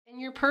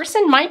your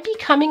person might be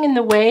coming in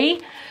the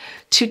way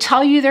to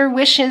tell you their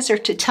wishes or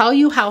to tell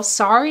you how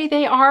sorry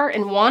they are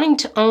and wanting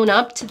to own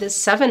up to this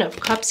Seven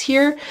of Cups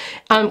here,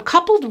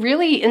 coupled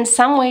really in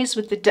some ways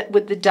with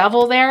the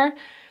devil there,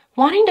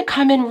 wanting to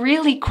come in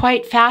really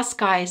quite fast,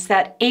 guys,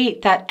 that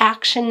 8, that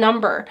action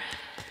number,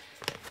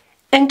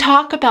 and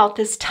talk about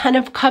this Ten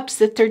of Cups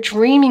that they're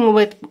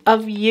dreaming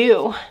of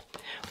you,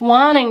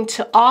 wanting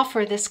to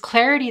offer this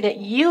clarity that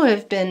you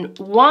have been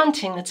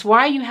wanting. That's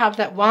why you have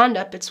that wand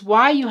up. It's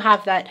why you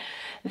have that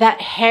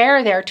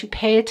hair there to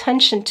pay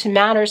attention to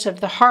matters of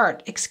the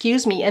heart,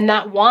 and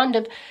that wand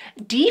of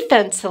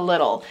defense a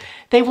little.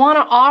 They want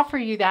to offer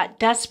you that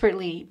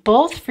desperately,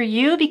 both for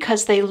you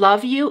because they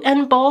love you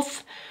and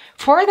both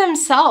for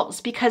themselves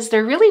because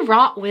they're really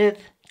wrought with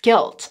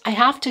guilt. I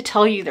have to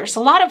tell you, there's a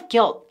lot of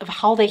guilt of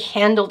how they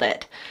handled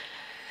it.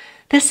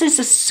 This is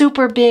a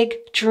super big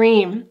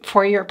dream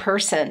for your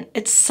person.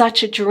 It's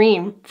such a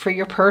dream for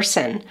your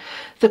person.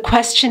 The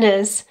question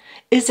is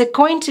it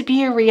going to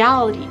be a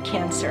reality,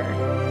 Cancer?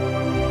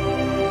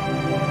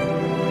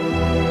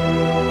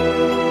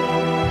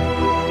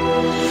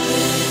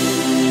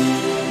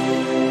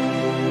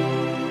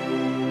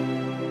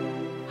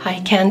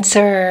 Hi,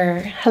 Cancer.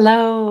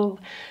 Hello.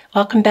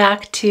 Welcome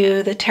back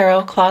to the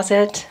Tarot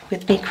Closet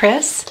with me,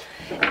 Chris.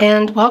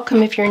 And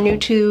welcome if you're new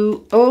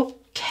to...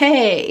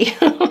 Okay.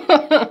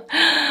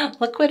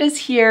 Look what is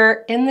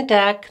here in the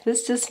deck.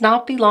 This does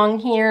not belong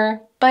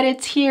here, but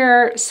it's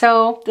here.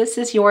 So this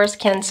is yours,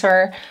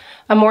 Cancer.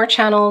 A more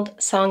channeled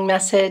song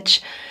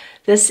message.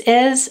 This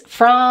is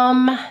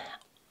from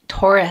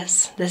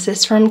Taurus. This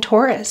is from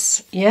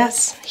Taurus.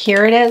 Yes,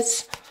 here it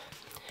is.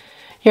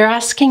 You're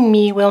asking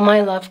me, will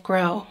my love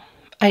grow?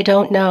 I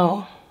don't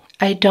know.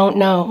 I don't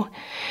know.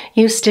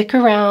 You stick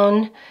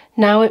around.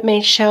 Now it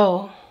may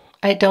show.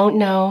 I don't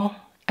know.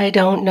 I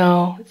don't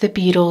know. The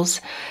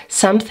Beatles.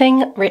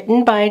 Something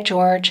written by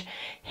George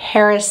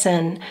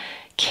Harrison.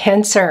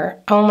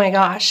 Cancer. Oh my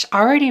gosh.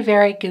 Already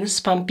very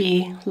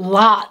goosebumpy.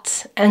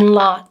 Lots and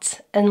lots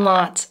and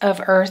lots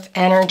of earth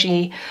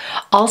energy.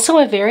 Also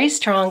a very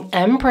strong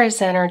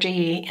Empress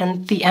energy.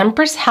 And the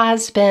Empress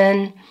has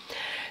been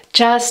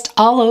just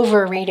all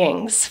over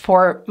readings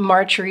for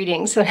March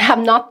readings.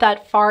 I'm not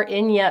that far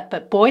in yet,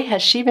 but boy,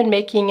 has she been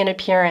making an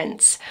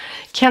appearance.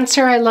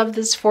 Cancer, I love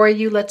this for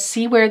you. Let's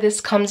see where this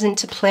comes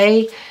into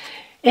play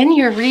in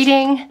your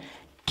reading.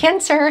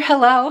 Cancer,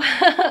 hello.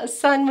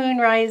 Sun, Moon,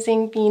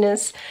 Rising,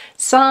 Venus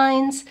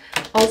signs.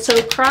 Also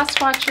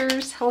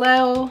cross-watchers,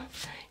 hello.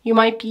 You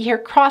might be here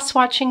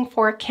cross-watching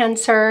for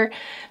Cancer.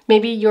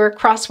 Maybe you're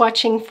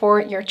cross-watching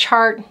for your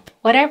chart.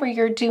 Whatever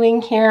you're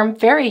doing here, I'm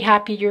very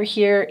happy you're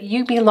here.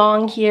 You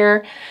belong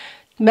here.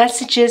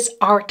 Messages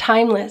are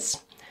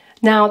timeless.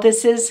 Now,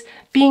 this is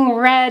being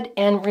read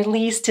and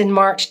released in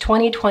March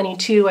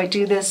 2022. I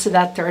do this so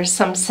that there is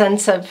some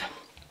sense of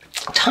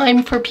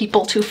time for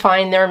people to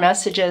find their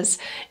messages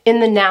in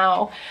the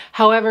now.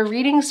 However,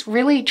 readings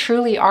really,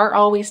 truly are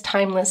always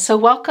timeless. So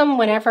welcome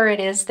whenever it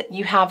is that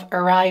you have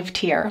arrived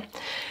here.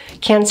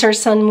 Cancer,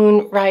 Sun,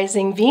 Moon,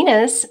 Rising,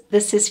 Venus,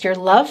 this is your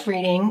love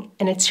reading,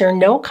 and it's your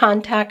no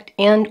contact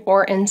and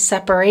or in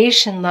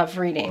separation love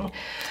reading.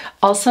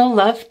 Also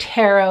love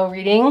tarot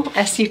reading,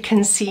 as you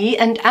can see.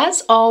 And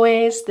as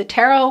always, the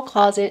Tarot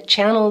Closet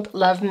channeled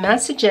love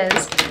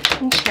messages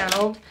and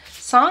channeled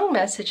song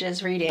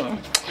messages reading.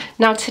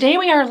 Now today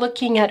we are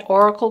looking at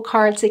oracle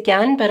cards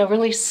again, but a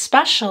really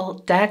special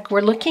deck.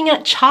 We're looking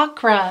at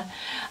chakra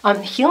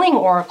healing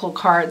oracle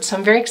cards. So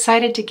I'm very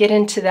excited to get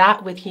into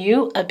that with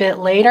you a bit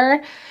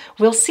later.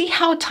 We'll see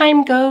how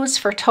time goes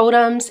for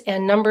totems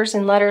and numbers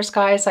and letters,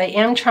 guys. I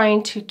am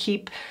trying to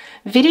keep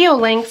video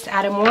lengths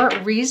at a more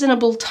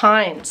reasonable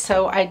time.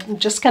 So I'm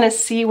just going to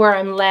see where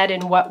I'm led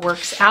and what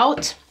works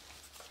out.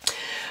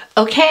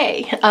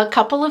 Okay, a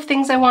couple of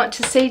things I want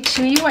to say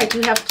to you. I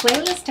do have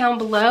playlists down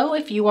below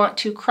if you want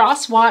to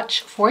cross-watch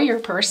for your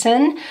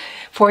person,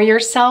 for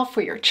yourself,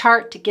 for your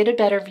chart to get a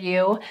better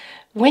view.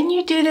 When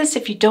you do this,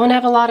 if you don't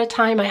have a lot of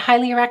time, I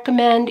highly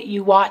recommend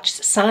you watch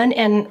Sun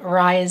and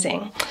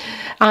Rising.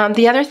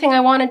 The other thing I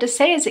wanted to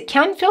say is it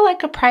can feel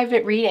like a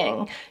private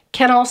reading.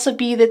 Can also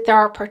be that there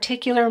are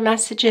particular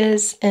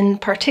messages in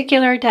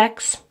particular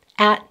decks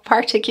at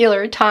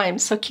particular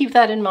times. So keep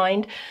that in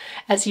mind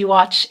as you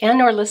watch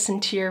and or listen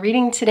to your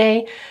reading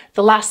today.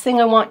 The last thing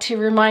I want to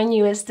remind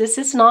you is this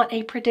is not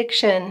a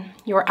prediction.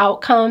 Your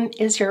outcome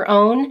is your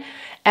own.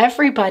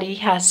 Everybody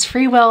has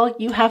free will.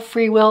 You have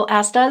free will,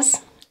 as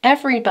does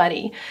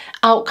everybody.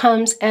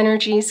 Outcomes,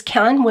 energies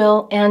can,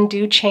 will, and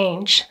do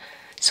change.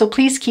 So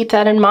please keep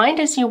that in mind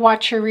as you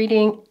watch your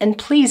reading, and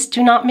please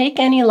do not make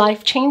any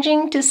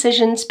life-changing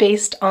decisions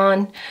based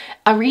on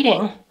a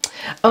reading.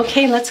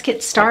 Okay, let's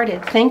get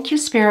started. Thank you,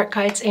 spirit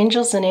guides,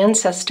 angels, and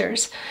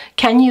ancestors.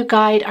 Can you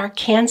guide our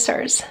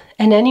Cancers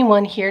and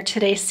anyone here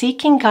today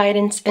seeking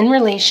guidance in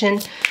relation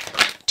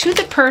to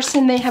the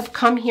person they have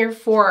come here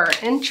for?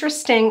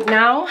 Interesting.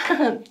 Now,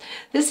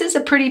 this is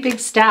a pretty big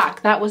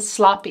stack. That was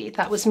sloppy.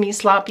 That was me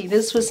sloppy.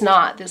 This was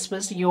not. This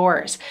was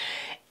yours.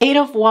 Eight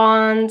of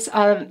Wands,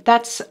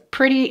 that's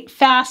pretty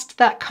fast,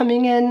 that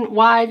coming in.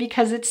 Why?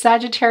 Because it's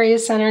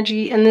Sagittarius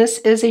energy, and this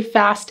is a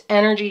fast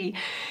energy.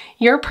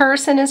 Your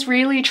person is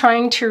really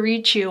trying to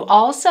reach you.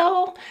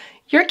 Also,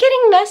 you're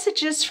getting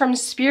messages from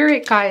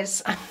Spirit,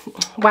 guys.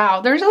 Wow,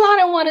 there's a lot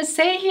I want to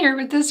say here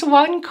with this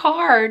one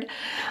card.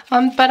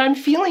 But I'm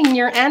feeling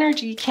your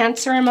energy,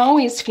 Cancer. I'm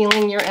always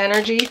feeling your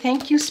energy.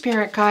 Thank you,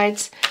 Spirit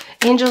guides,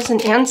 angels,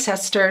 and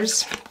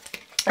ancestors.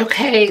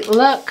 Okay,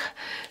 look.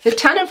 The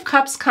Ten of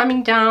Cups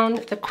coming down,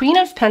 the Queen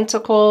of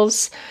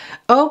Pentacles.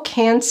 Oh,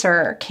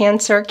 Cancer,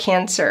 Cancer,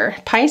 Cancer.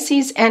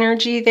 Pisces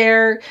energy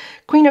there.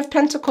 Queen of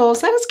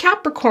Pentacles, that is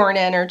Capricorn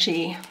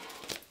energy.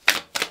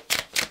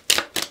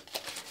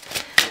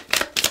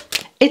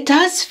 It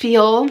does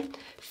feel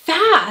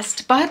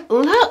fast, but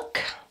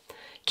look.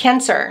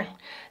 Cancer,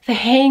 the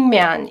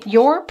Hangman,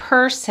 your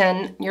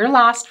person, your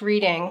last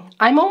reading,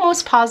 I'm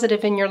almost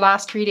positive in your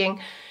last reading,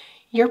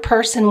 your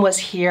person was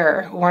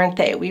here, weren't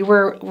they? We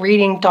were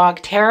reading Dog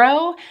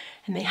Tarot,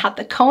 and they had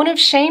the cone of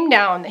shame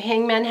down. The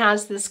Hangman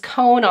has this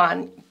cone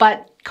on,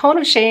 but cone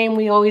of shame,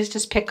 we always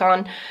just pick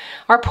on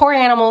our poor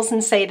animals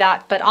and say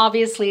that, but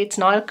obviously it's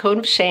not a cone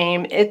of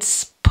shame.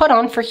 It's put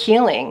on for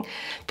healing.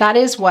 That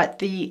is what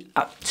the,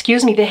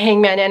 the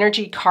Hangman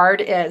energy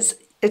card is.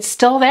 It's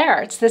still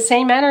there. It's the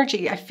same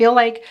energy. I feel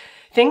like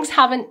things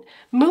haven't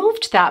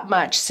moved that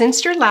much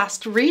since your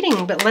last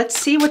reading, but let's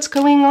see what's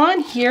going on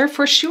here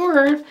for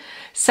sure.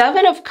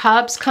 Seven of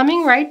Cups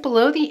coming right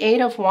below the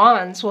Eight of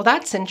Wands. Well,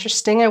 that's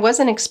interesting. I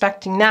wasn't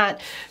expecting that.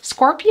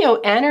 Scorpio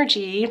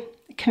energy,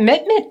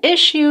 commitment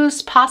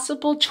issues,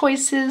 possible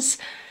choices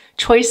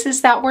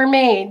that were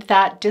made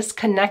that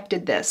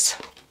disconnected this.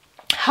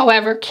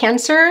 However,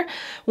 Cancer,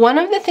 one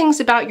of the things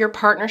about your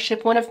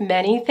partnership, one of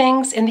many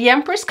things, and the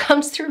Empress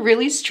comes through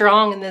really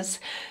strong in this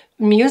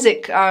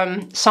music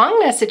song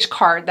message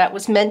card that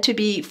was meant to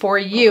be for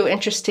you,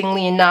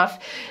 interestingly enough,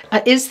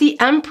 is the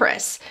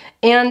Empress.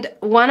 And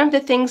one of the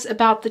things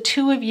about the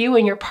two of you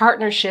and your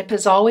partnership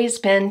has always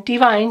been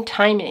divine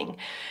timing.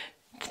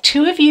 The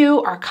two of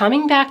you are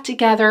coming back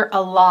together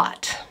a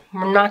lot.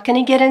 We're not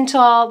going to get into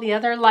all the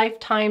other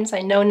lifetimes.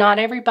 I know not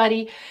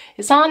everybody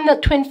is on the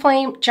twin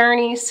flame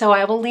journey, so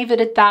I will leave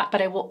it at that,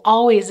 but I will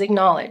always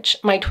acknowledge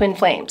my twin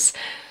flames.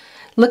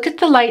 Look at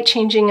the light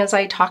changing as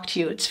I talk to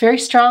you. It's very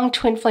strong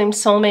twin flame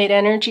soulmate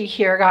energy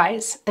here,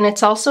 guys. And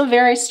it's also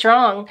very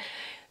strong,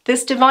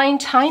 this divine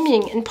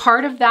timing. And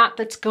part of that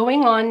that's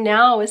going on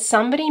now is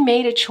somebody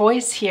made a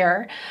choice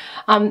here.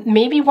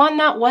 Maybe one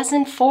that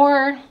wasn't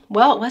for,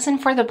 well, it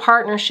wasn't for the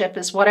partnership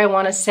is what I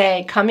want to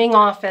say, coming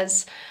off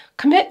as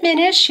commitment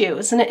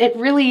issues. And it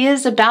really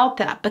is about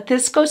that. But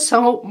this goes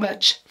so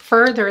much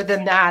further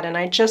than that. And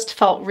I just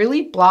felt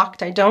really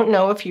blocked. I don't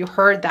know if you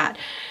heard that.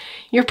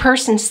 Your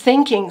person's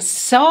thinking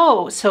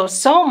so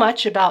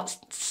much about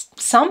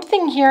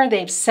something here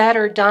they've said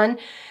or done.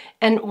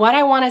 And what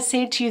I want to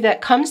say to you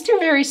that comes through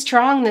very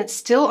strong, that's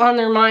still on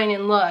their mind.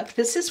 And look,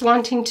 this is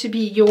wanting to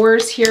be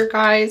yours here,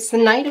 guys. The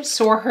Knight of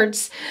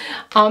Swords.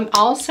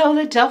 Also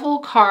the Devil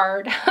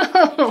card.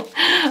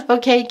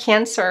 Okay,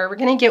 Cancer. We're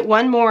going to get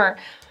one more.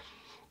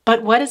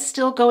 But what is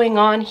still going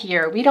on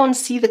here? We don't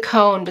see the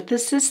cone, but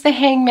this is the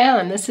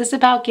Hangman. This is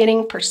about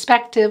getting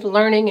perspective,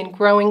 learning and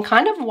growing,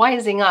 kind of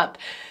wising up,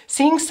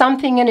 seeing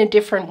something in a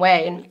different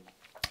way. And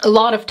a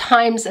lot of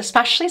times,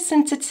 especially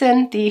since it's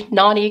in the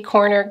naughty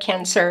corner,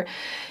 Cancer,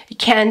 it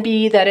can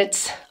be that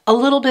it's a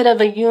little bit of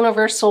a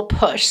universal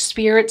push.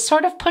 Spirit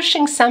sort of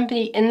pushing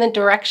somebody in the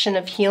direction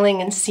of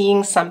healing and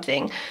seeing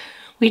something.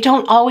 We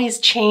don't always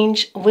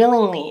change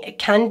willingly. It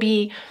can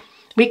be,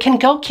 we can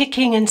go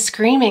kicking and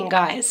screaming,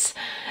 guys.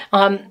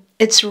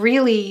 It's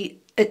really,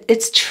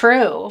 it's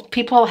true.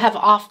 People have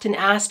often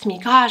asked me,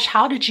 gosh,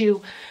 how did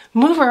you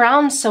move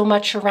around so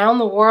much around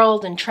the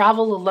world and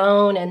travel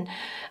alone? And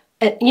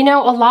you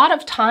know, a lot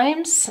of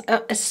times,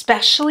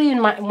 especially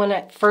in when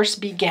it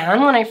first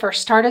began, when I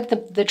first started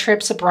the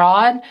trips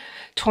abroad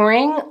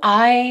touring,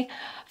 I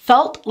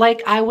felt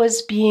like I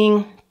was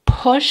being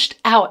pushed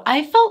out.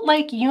 I felt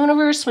like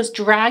universe was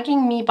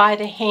dragging me by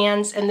the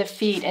hands and the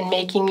feet and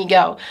making me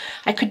go.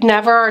 I could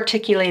never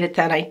articulate it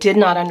then. I did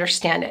not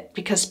understand it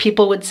because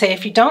people would say,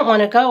 if you don't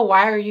want to go,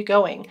 why are you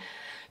going?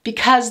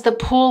 Because the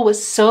pull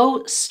was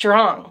so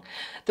strong.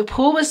 The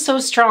pull was so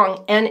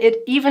strong, and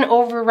it even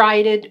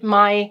overrided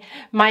my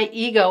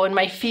ego and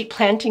my feet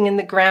planting in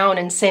the ground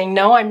and saying,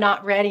 no, I'm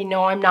not ready.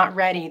 No, I'm not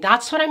ready.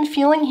 That's what I'm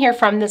feeling here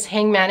from this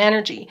Hangman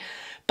energy.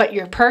 But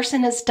your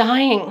person is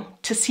dying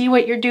to see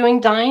what you're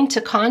doing, dying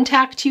to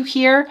contact you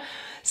here.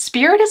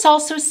 Spirit is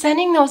also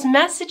sending those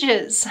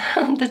messages.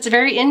 That's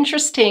very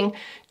interesting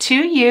to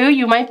you.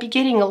 You might be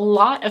getting a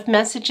lot of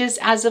messages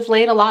as of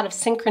late, a lot of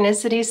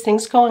synchronicities,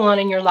 things going on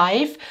in your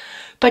life,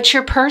 but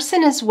your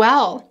person as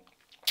well.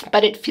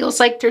 But it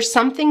feels like there's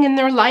something in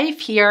their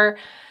life here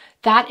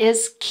that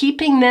is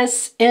keeping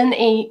this in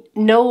a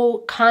no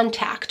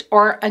contact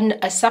or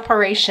a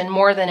separation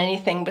more than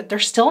anything. But they're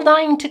still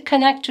dying to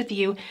connect with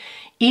you,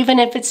 even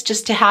if it's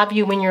just to have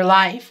you in your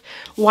life.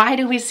 Why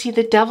do we see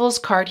the Devil's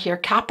card here?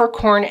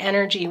 Capricorn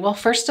energy. Well,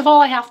 first of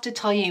all, I have to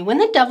tell you, when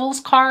the Devil's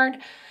card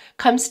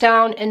comes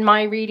down in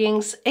my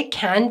readings, it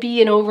can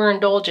be an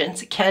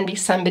overindulgence. It can be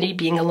somebody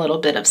being a little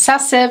bit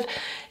obsessive.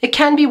 It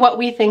can be what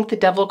we think the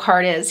devil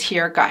card is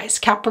here, guys.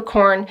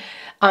 Capricorn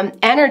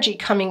energy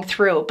coming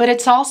through. But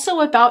it's also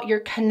about your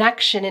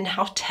connection and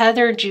how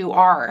tethered you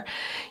are.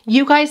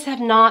 You guys have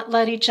not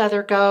let each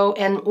other go.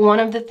 And one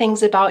of the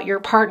things about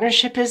your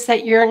partnership is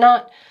that you're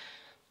not,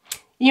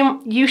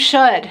 you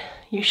should,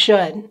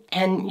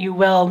 and you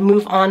will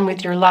move on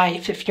with your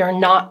life if you're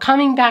not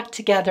coming back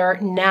together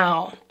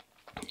now.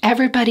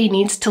 Everybody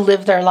needs to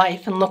live their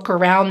life and look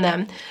around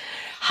them.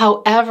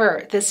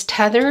 However, this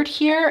tethered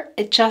here,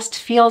 it just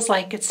feels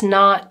like it's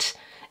not,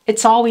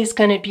 it's always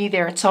going to be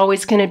there. It's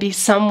always going to be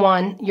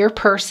someone, your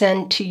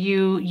person to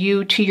you,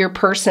 you to your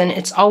person.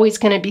 It's always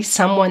going to be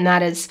someone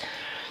that is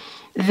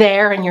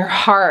there in your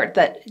heart,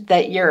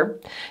 that you're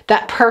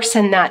that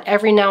person that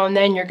every now and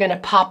then you're going to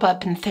pop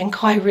up and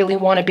think, oh, I really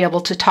want to be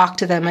able to talk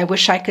to them. I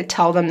wish I could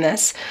tell them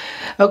this.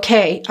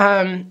 Okay,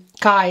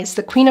 guys,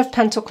 the Queen of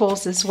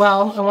Pentacles as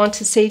well. I want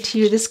to say to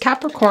you, this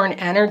Capricorn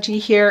energy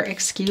here,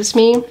 excuse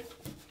me.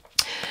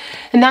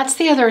 And that's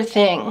the other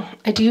thing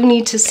I do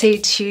need to say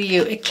to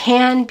you. It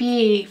can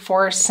be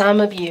for some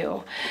of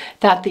you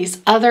that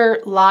these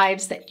other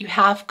lives that you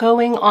have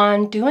going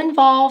on do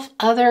involve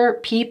other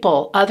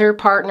people, other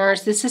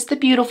partners. This is the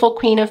beautiful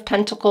Queen of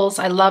Pentacles.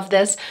 I love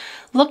this.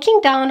 Looking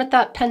down at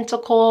that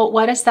pentacle,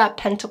 what is that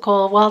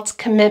pentacle? Well, it's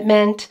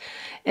commitment.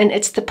 And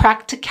it's the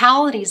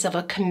practicalities of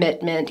a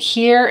commitment.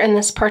 Here in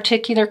this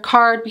particular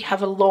card, we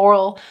have a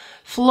laurel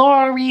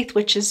floral wreath,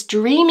 which is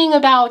dreaming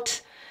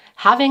about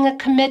having a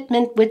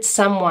commitment with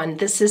someone.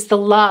 This is the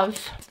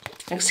love,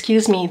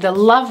 the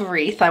love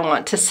wreath, I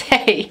want to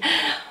say.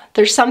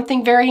 There's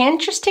something very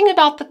interesting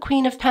about the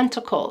Queen of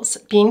Pentacles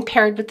being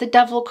paired with the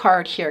Devil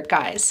card here,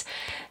 guys.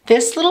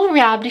 This little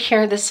rabbit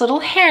here, this little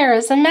hair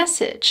is a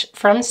message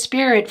from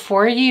Spirit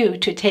for you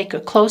to take a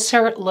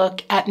closer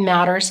look at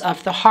matters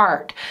of the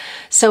heart.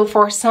 So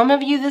for some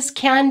of you, this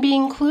can be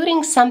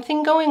including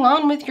something going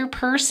on with your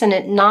person,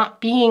 it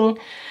not being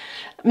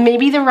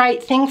maybe the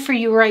right thing for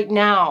you right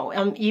now.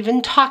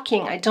 Even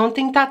talking, I don't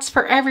think that's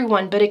for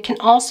everyone, but it can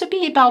also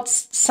be about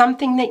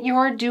something that you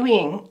are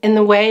doing in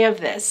the way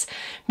of this.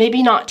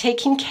 Maybe not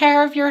taking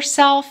care of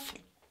yourself.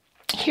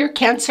 Here,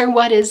 Cancer,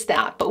 what is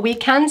that? But we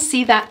can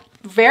see that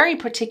very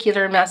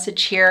particular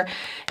message here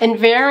and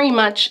very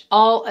much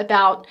all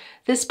about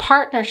this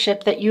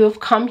partnership that you have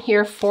come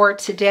here for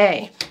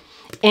today.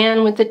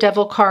 And with the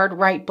Devil card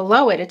right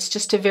below it, it's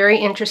just a very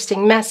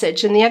interesting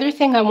message. And the other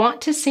thing I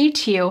want to say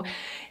to you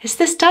is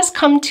this does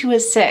come to a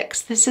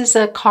 6. This is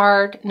a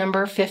card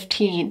number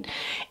 15.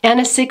 And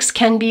a 6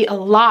 can be a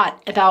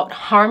lot about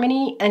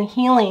harmony and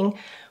healing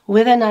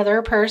with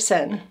another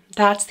person.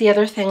 That's the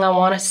other thing I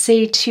want to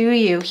say to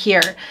you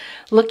here.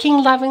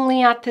 Looking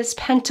lovingly at this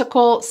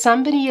pentacle,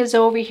 somebody is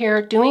over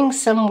here doing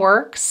some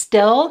work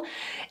still,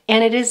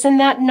 and it is in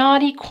that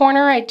naughty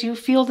corner. I do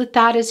feel that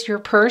that is your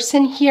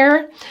person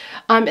here,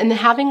 and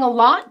having a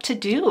lot to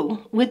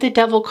do with the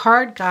Devil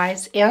card,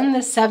 guys, and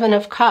the 7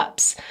 of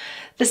Cups.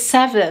 The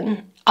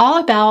 7, all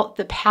about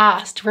the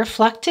past,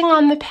 reflecting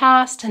on the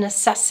past and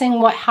assessing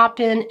what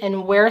happened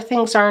and where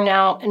things are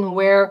now and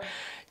where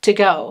to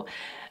go.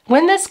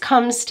 When this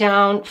comes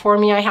down for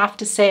me, I have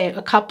to say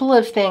a couple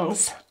of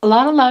things. A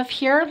lot of love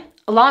here,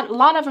 a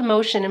lot of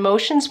emotion.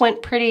 Emotions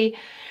went pretty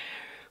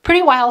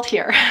wild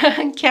here.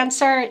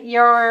 Cancer,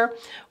 you're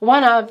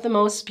one of the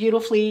most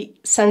beautifully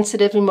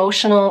sensitive,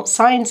 emotional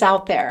signs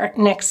out there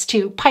next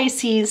to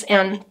Pisces,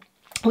 and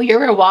well,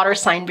 you're a water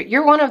sign, but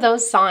you're one of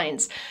those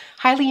signs.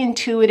 Highly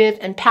intuitive,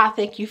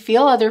 empathic. You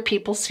feel other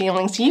people's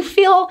feelings. You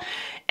feel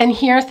and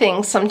hear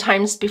things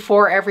sometimes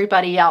before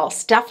everybody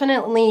else.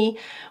 Definitely,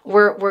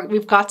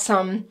 we've got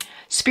some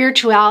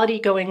spirituality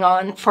going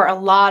on for a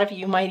lot of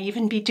you. Might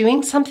even be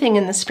doing something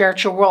in the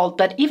spiritual world,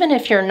 but even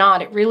if you're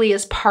not, it really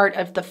is part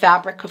of the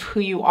fabric of who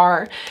you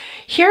are.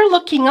 Here,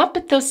 looking up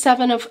at those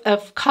 7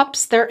 of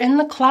Cups, they're in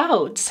the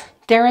clouds.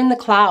 They're in the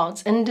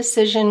clouds.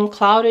 Indecision,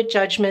 clouded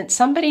judgment.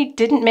 Somebody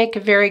didn't make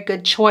a very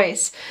good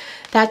choice.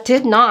 That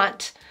did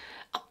not,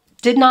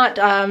 what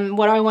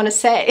do I want to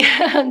say?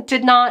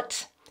 Did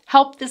not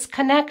help this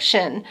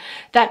connection.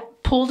 That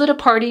pulled it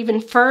apart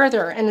even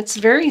further. And it's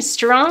very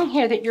strong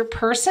here that your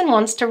person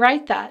wants to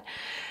write that.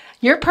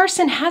 Your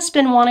person has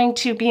been wanting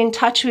to be in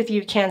touch with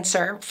you,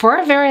 Cancer, for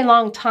a very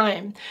long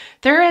time.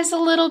 There is a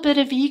little bit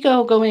of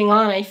ego going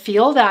on. I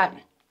feel that.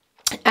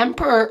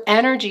 Emperor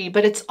energy,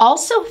 but it's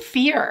also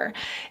fear.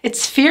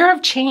 It's fear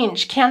of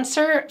change.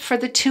 Cancer, for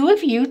the two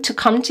of you to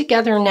come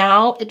together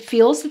now, it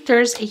feels that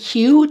there's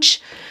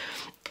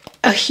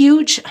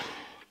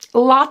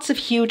lots of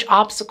huge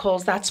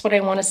obstacles. That's what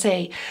I want to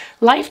say.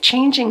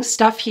 Life-changing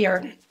stuff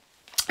here.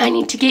 I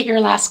need to get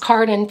your last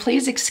card in.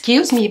 Please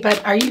excuse me,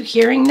 but are you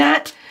hearing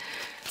that?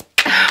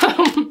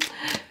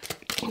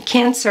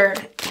 Cancer.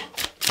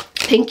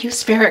 Thank you,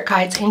 spirit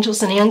guides,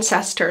 angels, and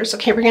ancestors.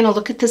 Okay, we're going to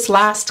look at this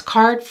last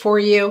card for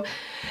you.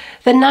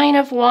 The 9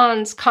 of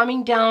Wands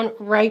coming down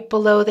right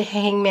below the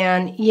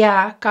Hangman.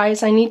 Yeah,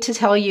 guys, I need to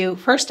tell you,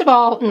 first of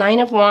all, 9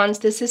 of Wands,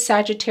 this is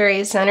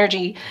Sagittarius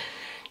energy.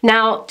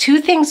 Now, two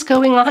things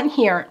going on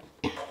here.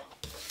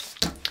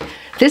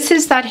 This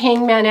is that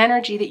hangman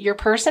energy that your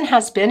person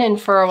has been in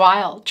for a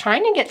while,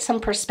 trying to get some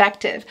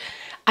perspective.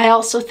 I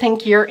also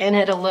think you're in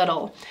it a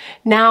little.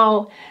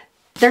 Now,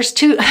 there's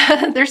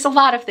a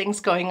lot of things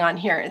going on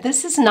here.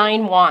 This is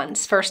 9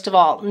 wands, first of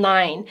all,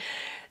 9.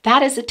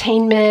 That is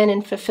attainment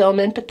and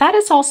fulfillment, but that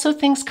is also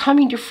things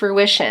coming to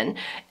fruition.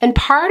 And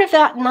part of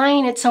that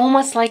 9, it's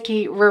almost like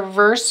a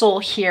reversal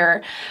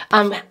here,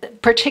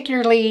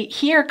 particularly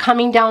here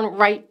coming down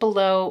right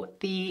below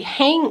the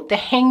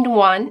hanged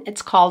one.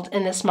 It's called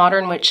in this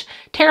Modern Witch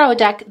Tarot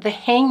deck, the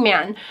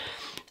hangman,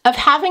 of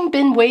having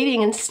been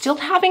waiting and still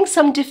having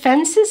some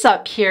defenses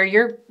up here.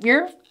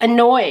 You're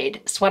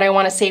annoyed, is what I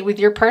want to say, with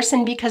your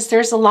person, because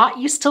there's a lot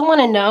you still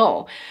want to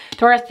know.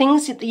 There are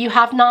things that you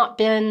have not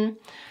been...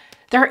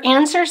 There are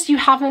answers you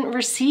haven't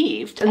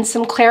received and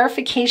some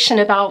clarification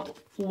about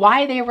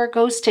why they were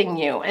ghosting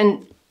you.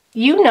 And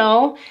you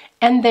know,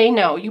 and they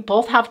know. You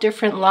both have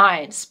different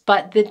lives.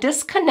 But the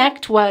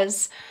disconnect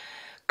was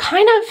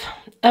kind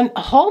of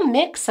a whole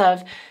mix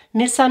of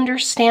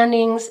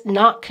misunderstandings,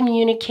 not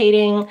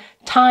communicating,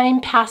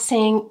 time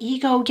passing,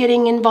 ego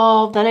getting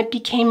involved. Then it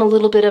became a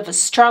little bit of a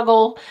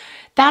struggle.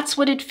 That's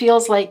what it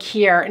feels like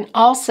here. And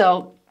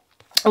also,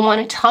 I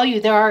want to tell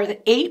you, there are the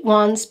 8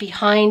 wands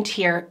behind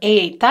here.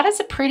 8. That is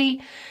a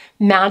pretty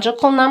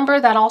magical number.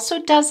 That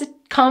also does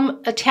come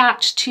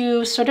attached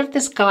to sort of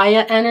this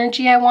Gaia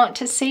energy, I want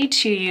to say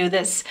to you,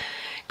 this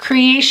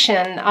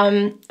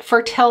creation,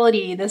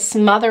 fertility, this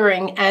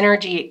mothering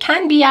energy. It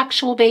can be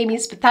actual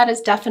babies, but that is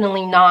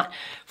definitely not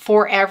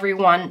for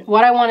everyone.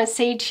 What I want to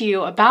say to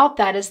you about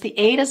that is the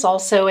 8 is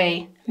also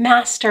a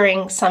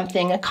mastering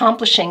something,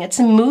 accomplishing. It's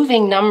a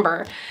moving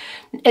number.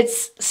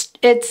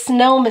 It's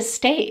no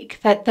mistake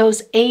that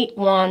those 8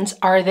 wands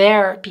are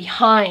there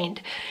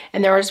behind,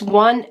 and there is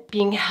one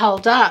being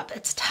held up.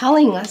 It's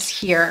telling us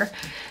here,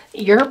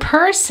 your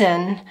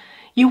person,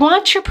 you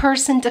want your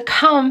person to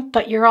come,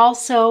 but you're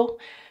also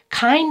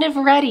kind of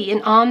ready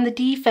and on the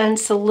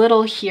defense a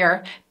little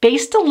here,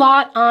 based a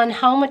lot on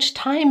how much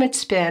time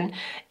it's been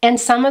and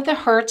some of the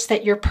hurts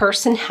that your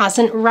person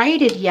hasn't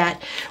righted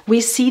yet. We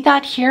see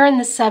that here in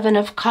the 7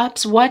 of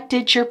Cups. What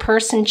did your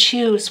person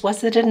choose?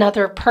 Was it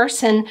another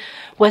person?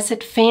 Was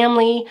it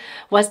family?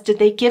 Did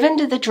they give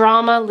into the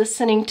drama,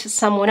 listening to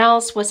someone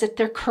else? Was it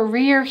their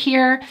career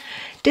here?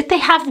 Did they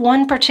have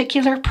one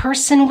particular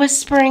person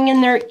whispering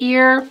in their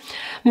ear?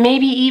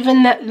 Maybe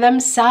even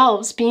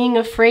themselves being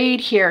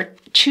afraid here,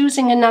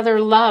 choosing another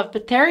love.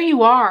 But there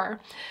you are.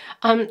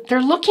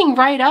 They're looking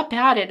right up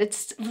at it.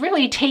 It's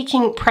really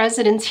taking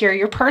precedence here.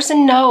 Your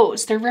person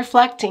knows. They're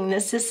reflecting.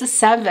 This is the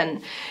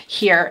 7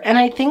 here. And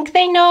I think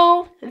they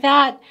know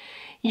that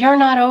you're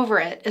not over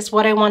it, is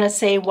what I want to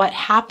say, what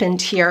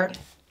happened here.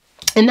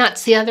 And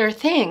that's the other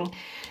thing.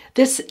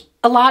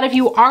 A lot of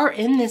you are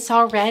in this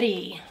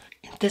already,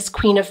 this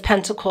Queen of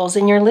Pentacles,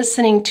 and you're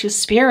listening to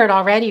Spirit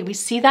already. We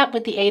see that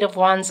with the 8 of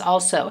Wands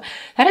also.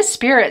 That is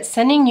Spirit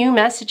sending you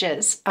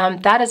messages.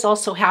 That is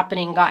also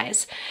happening,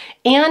 guys.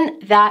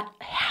 And that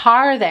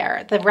har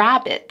there, the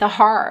rabbit, the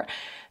har,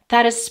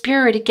 that is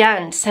Spirit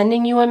again,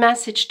 sending you a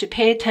message to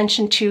pay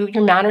attention to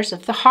your matters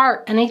of the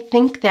heart. And I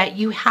think that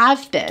you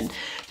have been.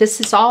 This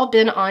has all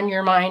been on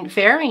your mind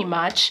very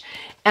much.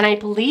 And I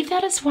believe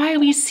that is why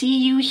we see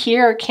you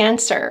here,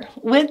 Cancer,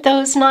 with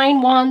those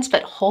 9 wands,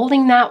 but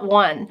holding that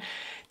 1.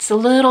 It's a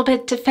little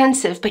bit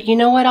defensive, but you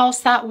know what else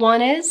that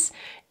 1 is?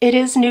 It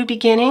is new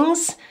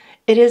beginnings.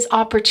 It is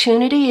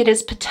opportunity. It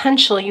is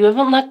potential. You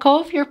haven't let go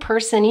of your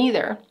person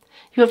either.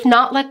 You have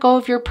not let go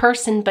of your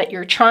person, but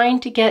you're trying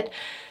to get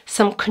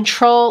some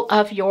control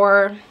of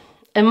your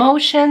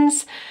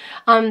emotions.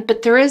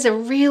 But there is a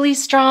really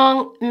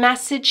strong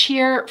message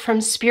here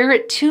from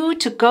Spirit too,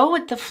 to go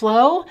with the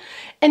flow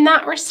in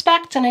that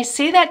respect. And I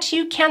say that to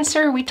you,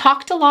 Cancer. We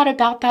talked a lot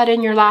about that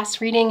in your last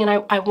reading,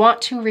 and I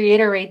want to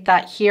reiterate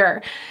that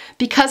here,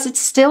 because it's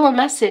still a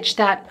message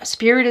that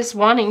Spirit is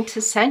wanting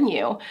to send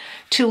you,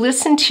 to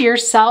listen to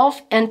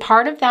yourself. And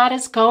part of that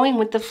is going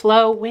with the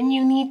flow when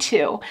you need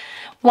to.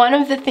 One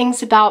of the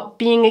things about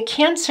being a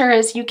Cancer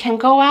is you can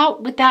go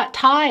out with that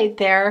tide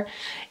there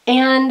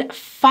and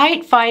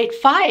fight,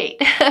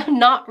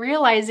 not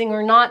realizing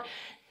or not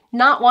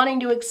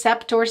wanting to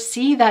accept or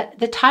see that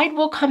the tide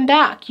will come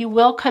back. You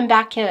will come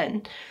back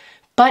in.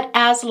 But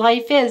as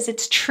life is,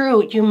 it's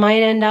true. You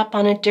might end up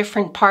on a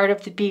different part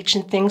of the beach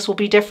and things will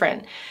be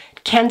different.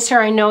 Cancer,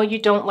 I know you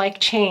don't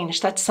like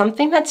change. That's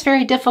something that's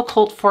very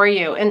difficult for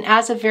you. And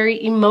as a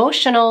very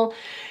emotional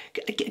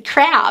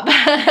crab,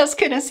 I was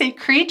going to say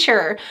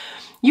creature,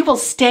 you will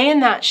stay in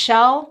that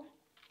shell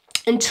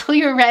until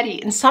you're ready.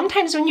 And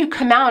sometimes when you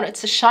come out,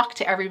 it's a shock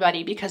to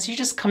everybody, because you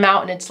just come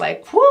out and it's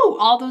like, whoo,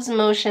 all those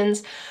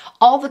emotions,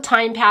 all the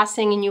time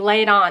passing, and you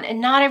lay it on. And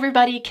not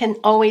everybody can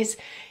always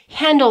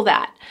handle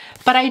that.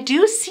 But I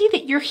do see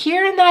that you're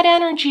here in that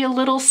energy a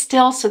little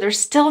still. So there's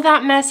still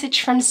that message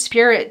from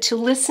Spirit to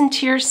listen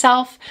to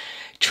yourself,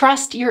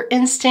 Trust your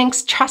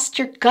instincts, trust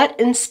your gut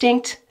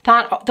instinct.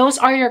 Those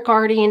are your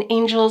guardian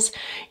angels,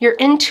 your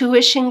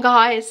intuition,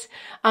 guys.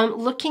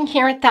 Looking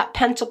here at that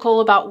pentacle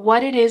about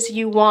what it is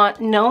you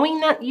want, knowing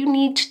that you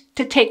need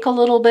to take a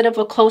little bit of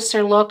a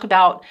closer look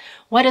about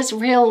what is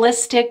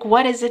realistic,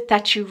 what is it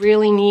that you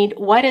really need,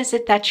 what is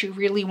it that you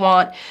really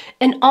want,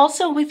 and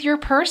also with your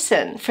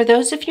person. For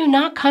those of you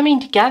not coming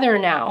together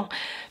now,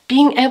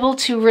 being able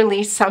to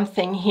release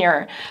something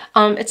here.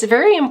 It's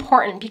very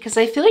important because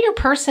I feel your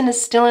person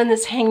is still in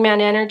this hangman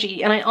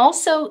energy. And I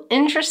also,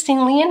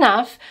 interestingly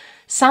enough,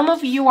 some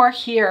of you are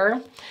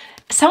here.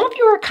 Some of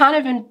you are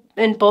kind of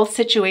in both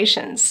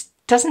situations.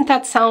 Doesn't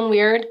that sound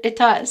weird? It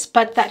does.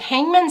 But that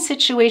hangman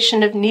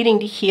situation of needing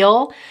to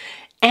heal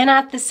and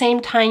at the same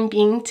time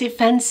being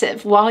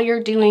defensive while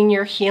you're doing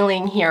your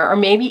healing here, or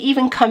maybe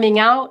even coming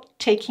out,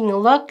 taking a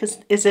look.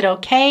 Is it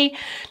okay?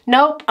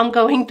 Nope, I'm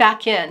going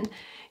back in.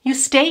 You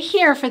stay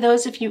here for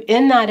those of you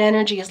in that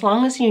energy as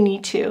long as you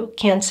need to,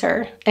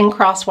 Cancer and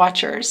cross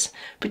watchers.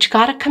 But you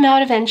got to come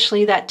out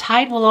eventually. That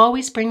tide will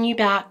always bring you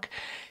back.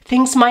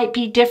 Things might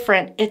be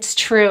different. It's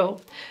true.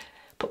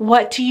 But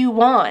what do you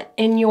want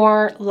in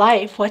your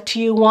life? What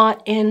do you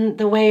want in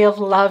the way of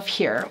love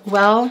here?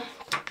 Well,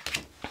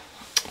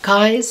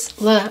 guys,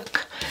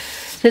 look.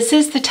 This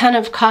is the Ten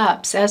of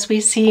Cups, as we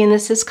see, and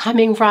this is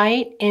coming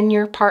right in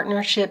your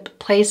partnership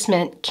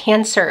placement,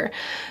 Cancer.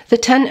 The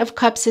Ten of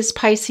Cups is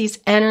Pisces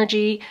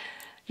energy.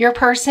 Your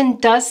person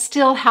does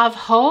still have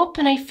hope,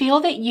 and I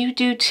feel that you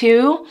do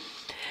too.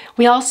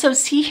 We also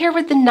see here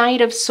with the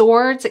Knight of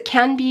Swords, it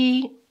can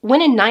be,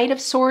 when a Knight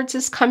of Swords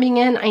is coming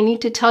in, I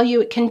need to tell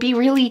you, it can be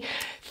really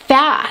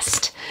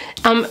fast,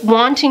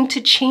 wanting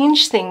to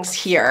change things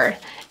here.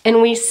 And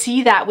we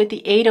see that with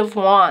the Eight of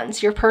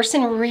Wands. Your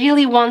person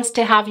really wants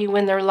to have you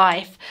in their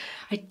life.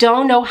 I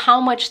don't know how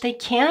much they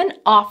can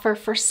offer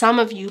for some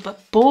of you,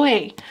 but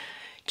boy,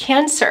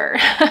 Cancer.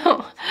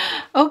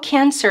 Oh,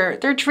 Cancer,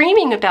 they're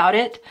dreaming about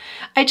it.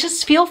 I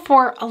just feel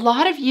for a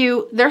lot of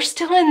you, they're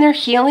still in their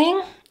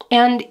healing,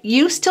 and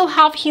you still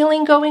have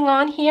healing going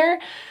on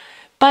here.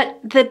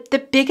 But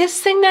the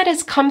biggest thing that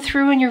has come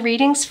through in your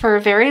readings for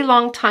a very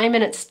long time,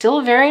 and it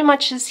still very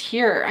much is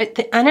here,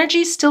 the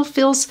energy still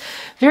feels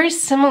very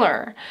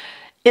similar,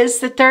 is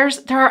that there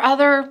are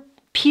other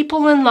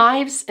people and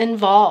lives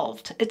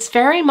involved. It's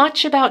very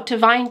much about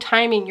divine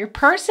timing. Your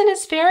person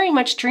is very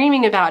much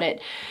dreaming about it.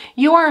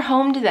 You are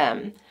home to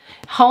them.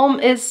 Home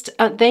is,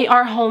 they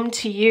are home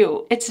to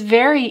you. It's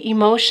very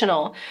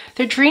emotional.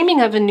 They're dreaming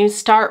of a new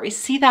start. We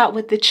see that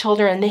with the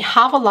children. They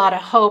have a lot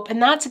of hope,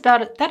 and that's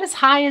about that as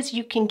high as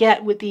you can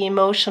get with the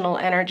emotional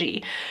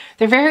energy.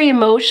 They're very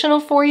emotional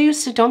for you,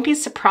 so don't be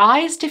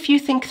surprised if you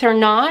think they're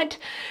not.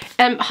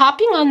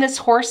 Hopping on this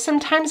horse,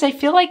 sometimes I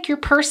feel like your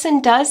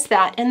person does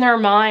that in their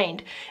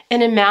mind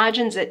and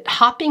imagines it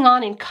hopping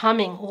on and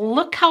coming.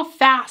 Look how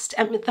fast.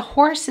 The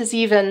horse is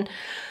even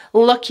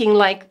looking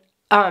like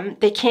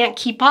they can't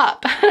keep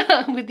up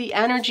with the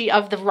energy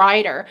of the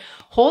rider.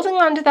 Holding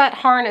on to that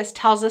harness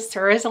tells us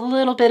there is a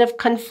little bit of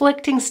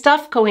conflicting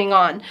stuff going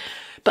on.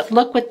 But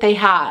look what they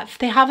have.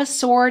 They have a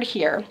sword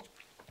here.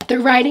 They're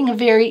riding a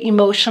very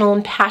emotional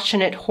and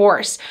passionate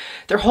horse.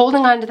 They're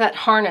holding on to that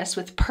harness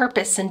with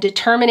purpose and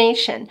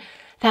determination.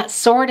 That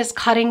sword is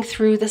cutting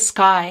through the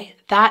sky.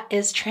 That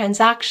is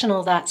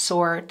transactional, that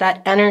sword,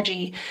 that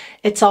energy.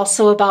 It's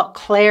also about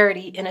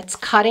clarity, and it's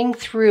cutting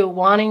through,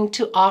 wanting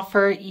to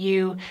offer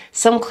you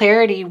some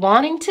clarity,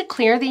 wanting to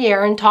clear the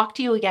air and talk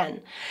to you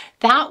again.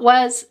 That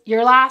was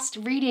your last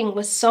reading,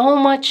 was so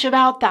much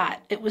about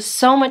that. It was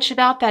so much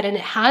about that, and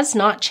it has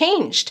not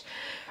changed.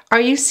 Are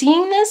you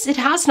seeing this? It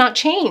has not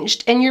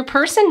changed. And your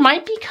person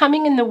might be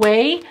coming in the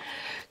way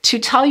to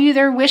tell you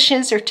their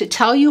wishes or to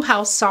tell you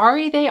how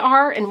sorry they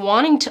are and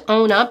wanting to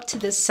own up to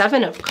this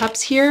Seven of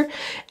Cups here,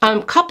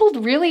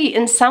 coupled really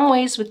in some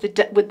ways with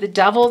the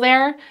Devil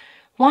there,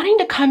 wanting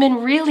to come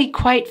in really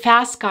quite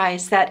fast,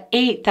 guys, that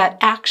 8, that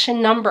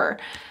action number,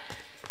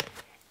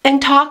 and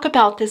talk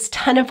about this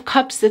Ten of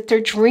Cups that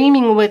they're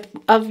dreaming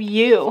of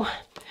you,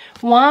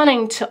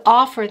 wanting to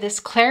offer this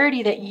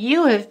clarity that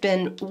you have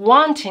been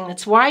wanting.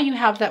 That's why you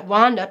have that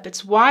wand up.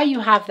 It's why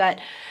you have that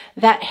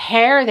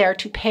hair there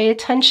to pay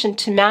attention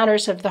to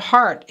matters of the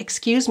heart,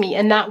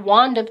 and that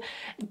wand of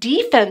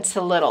defense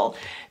a little.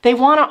 They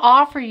want to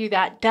offer you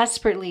that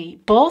desperately,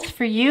 both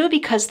for you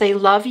because they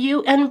love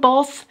you and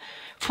both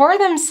for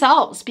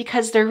themselves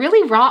because they're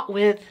really wrought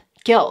with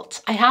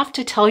guilt. I have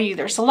to tell you,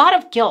 there's a lot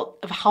of guilt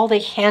of how they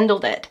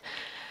handled it.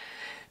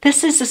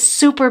 This is a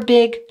super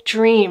big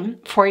dream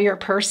for your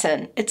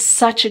person. It's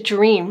such a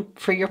dream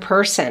for your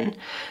person.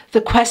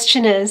 The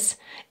question is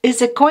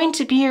it going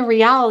to be a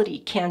reality,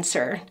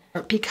 Cancer?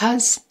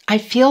 Because I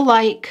feel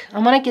like,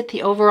 I'm going to get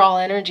the overall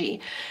energy.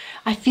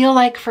 I feel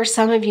like for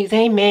some of you,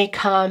 they may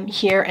come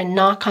here and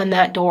knock on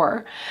that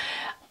door.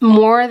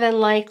 more than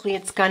likely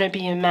it's going to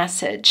be a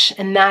message,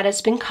 and that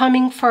has been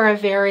coming for a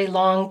very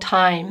long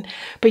time.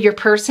 But your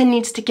person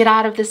needs to get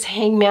out of this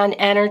hangman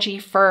energy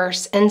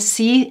first and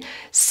see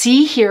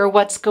here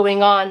what's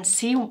going on.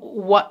 See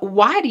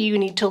why do you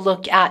need to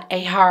look at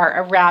a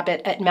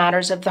rabbit at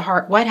matters of the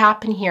heart? What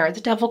happened here? The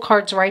devil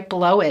card's right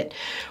below it.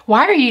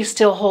 Why are you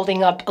still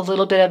holding up a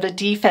little bit of a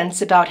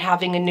defense about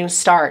having a new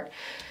start?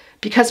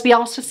 Because we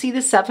also see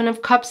the Seven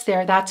of Cups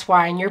there. That's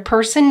why. And your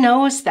person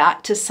knows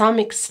that to some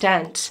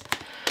extent.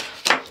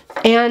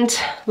 And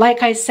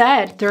like I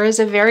said, there is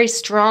a very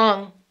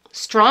strong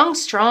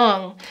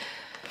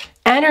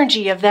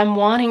energy of them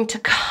wanting to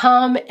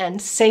come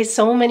and say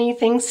so many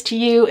things to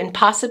you and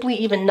possibly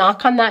even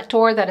knock on that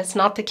door. That is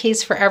not the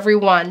case for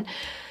everyone.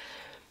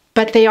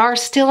 But they are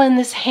still in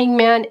this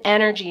hangman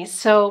energy.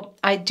 So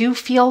I do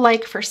feel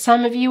like for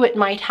some of you it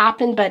might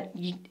happen, but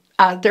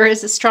there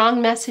is a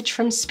strong message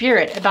from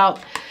Spirit about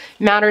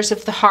matters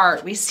of the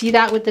heart. We see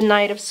that with the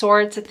Knight of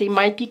Swords, that they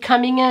might be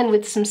coming in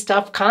with some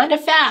stuff kind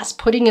of fast,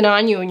 putting it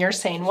on you, and you're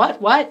saying,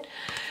 what?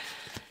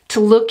 To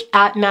look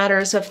at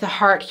matters of the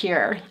heart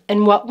here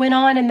and what went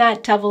on in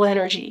that devil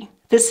energy.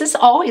 This is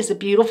always a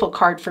beautiful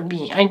card for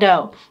me. I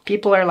know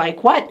people are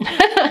like, what?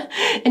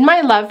 In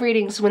my love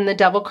readings, when the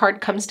devil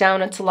card comes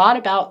down, it's a lot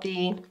about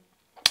the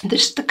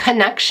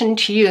connection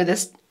to you,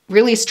 this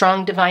really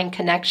strong divine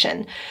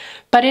connection.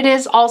 But it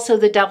is also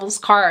the devil's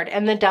card,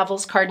 and the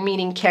devil's card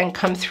meaning can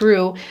come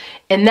through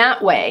in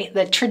that way,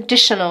 the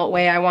traditional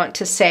way, I want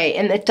to say.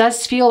 And it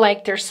does feel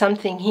like there's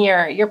something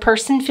here. Your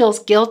person feels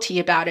guilty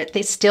about it.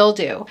 They still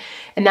do.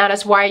 And that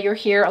is why you're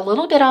here a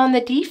little bit on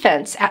the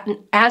defense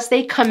as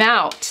they come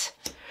out.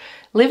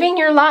 Living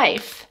your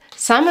life.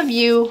 Some of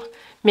you,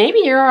 maybe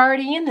you're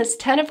already in this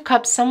Ten of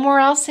Cups somewhere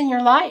else in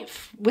your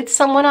life with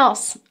someone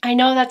else. I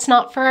know that's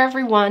not for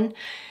everyone.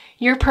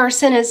 Your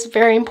person is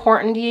very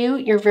important to you.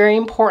 You're very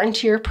important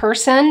to your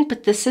person,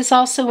 but this is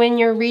also in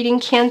your reading,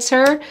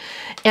 Cancer.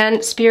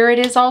 And Spirit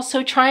is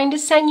also trying to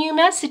send you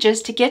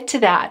messages to get to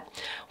that.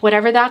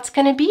 Whatever that's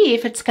going to be,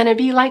 if it's going to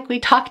be like we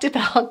talked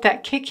about,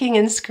 that kicking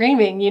and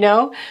screaming, you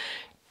know,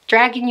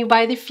 dragging you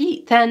by the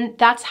feet, then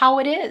that's how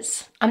it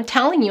is. I'm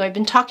telling you, I've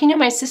been talking to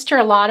my sister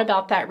a lot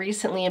about that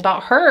recently,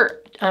 about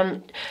her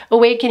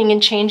awakening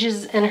and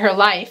changes in her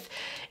life.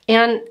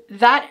 And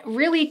that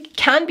really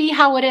can be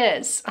how it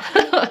is.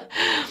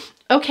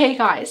 Okay,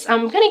 guys,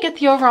 I'm going to get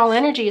the overall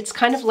energy. It's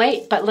kind of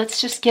late, but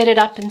let's just get it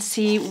up and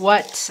see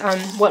what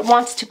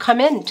wants to come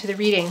into the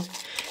reading.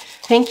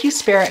 Thank you,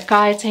 Spirit,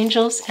 guides,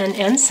 angels, and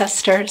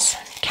ancestors.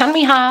 Can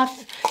we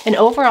have an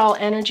overall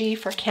energy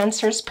for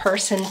Cancer's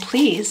person,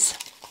 please?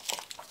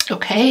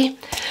 Okay.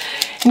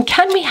 And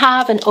can we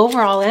have an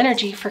overall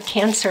energy for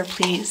Cancer,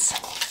 please?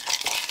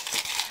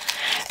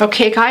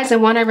 Okay, guys, I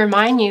want to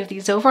remind you,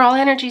 these overall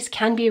energies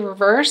can be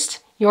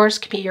reversed. Yours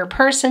can be your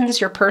person's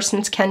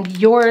can be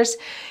yours.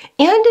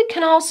 And it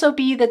can also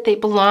be that they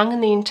belong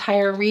in the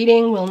entire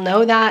reading. We'll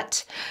know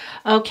that.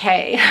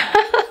 Okay,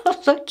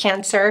 look,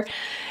 Cancer,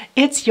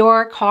 it's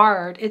your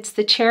card. It's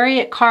the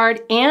Chariot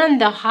card and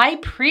the High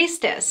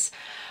Priestess.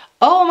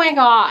 Oh my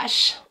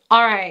gosh.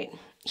 All right,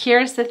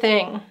 here's the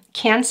thing.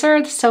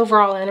 Cancer, this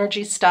overall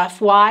energy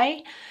stuff.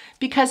 Why?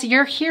 Because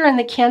you're here in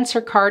the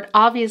Cancer card.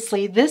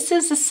 Obviously, this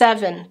is a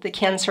 7, the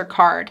Cancer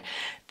card.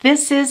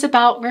 This is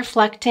about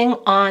reflecting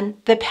on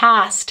the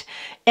past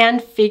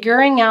and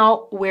figuring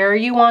out where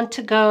you want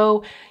to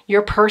go.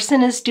 Your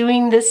person is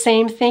doing the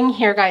same thing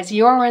here, guys.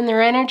 You're in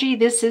their energy.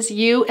 This is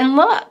you. And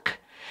look,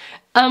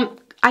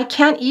 I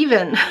can't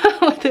even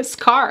with this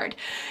card.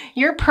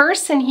 Your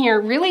person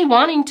here really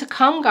wanting to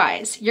come,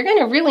 guys. You're going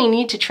to really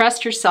need to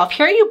trust yourself.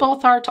 Here you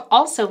both are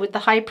also with the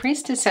High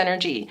Priestess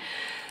energy.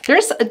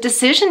 There's a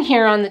decision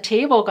here on the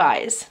table,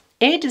 guys.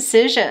 A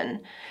decision.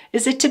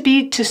 Is it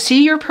to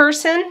see your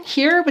person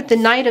here with the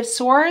Knight of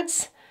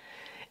Swords?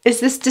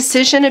 Is this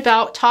decision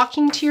about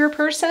talking to your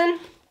person?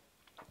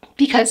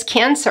 Because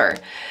Cancer,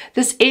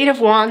 this Eight of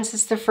Wands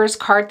is the first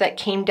card that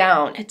came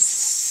down. It's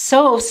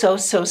so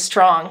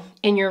strong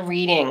in your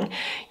reading.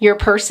 Your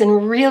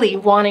person really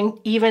wanting,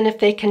 even if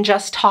they can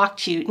just talk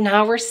to you.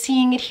 Now we're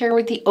seeing it here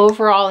with the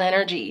overall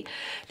energy.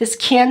 This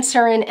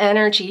Cancer in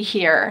energy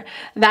here.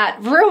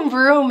 That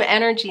vroom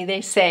energy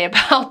they say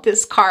about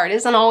this card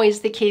isn't always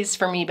the case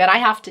for me, but I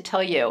have to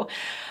tell you,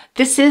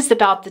 this is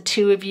about the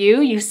two of you.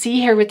 You see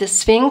here with the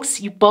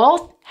Sphinx, you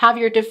both have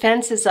your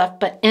defenses up,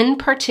 but in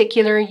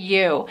particular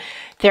you.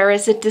 There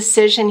is a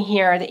decision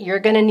here that you're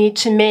going to need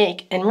to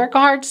make in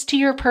regards to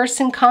your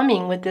person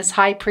coming with this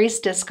High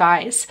Priestess,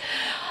 guys.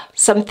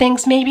 Some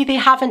things maybe they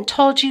haven't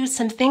told you,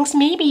 some things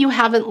maybe you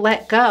haven't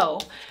let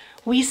go.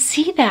 We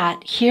see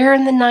that here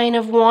in the Nine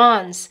of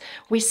Wands.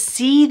 We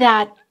see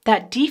that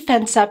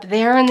defense up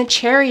there in the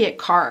Chariot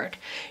card.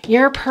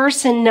 Your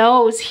person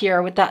knows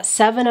here with that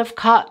Seven of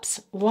Cups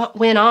what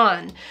went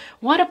on,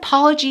 what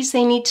apologies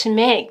they need to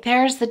make.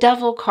 There's the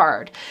Devil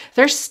card.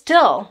 They're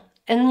still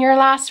in your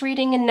last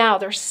reading, and now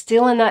they're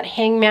still in that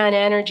Hangman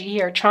energy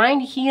here, trying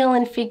to heal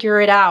and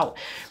figure it out,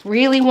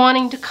 really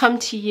wanting to come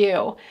to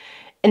you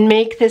and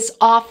make this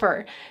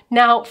offer.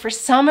 Now, for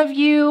some of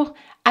you,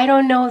 I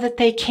don't know that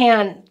they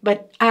can,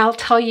 but I'll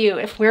tell you,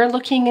 if we're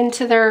looking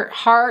into their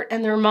heart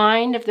and their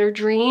mind of their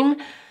dream,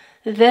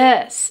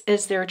 this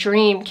is their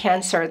dream,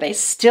 Cancer. They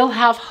still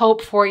have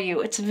hope for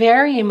you. It's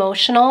very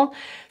emotional.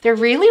 They're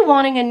really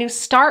wanting a new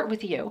start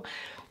with you.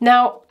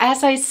 Now,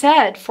 as I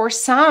said, for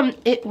some,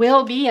 it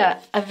will be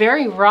a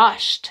very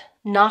rushed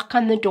knock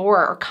on the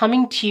door or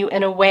coming to you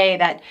in a way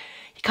that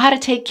you got to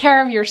take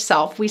care of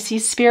yourself. We see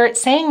Spirit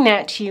saying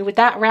that to you with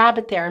that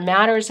rabbit there,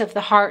 matters of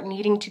the heart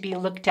needing to be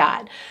looked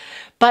at.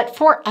 But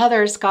for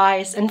others,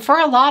 guys, and for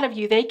a lot of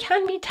you, they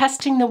can be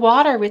testing the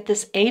water with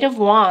this Eight of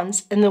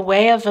Wands in the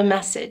way of a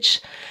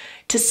message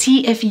to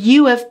see if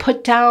you have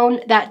put down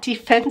that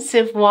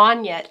defensive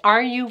wand yet.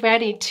 Are you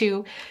ready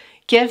to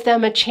give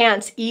them a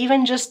chance,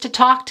 even just to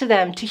talk to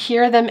them, to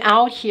hear them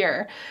out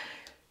here?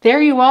 There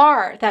you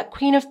are, that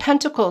Queen of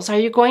Pentacles. Are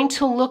you going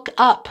to look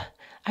up?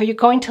 Are you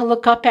going to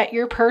look up at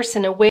your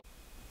person away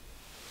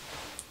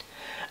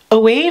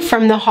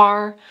from the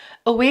horror,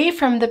 away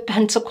from the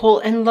pentacle,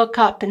 and look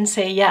up and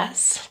say,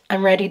 yes,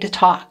 I'm ready to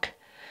talk?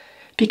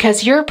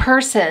 Because your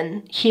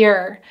person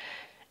here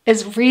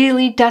is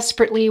really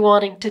desperately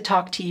wanting to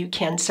talk to you,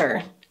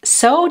 Cancer.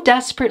 So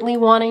desperately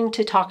wanting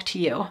to talk to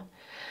you.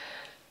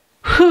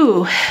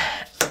 Whew,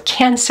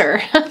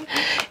 Cancer,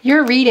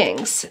 your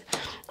readings.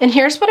 And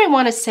here's what I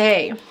want to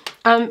say.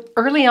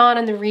 Early on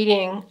in the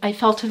reading, I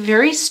felt a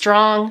very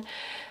strong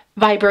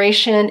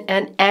vibration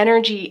and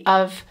energy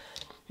of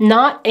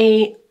not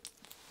a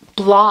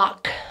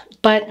block,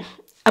 but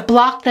a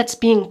block that's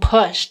being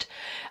pushed.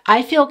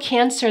 I feel,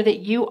 Cancer, that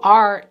you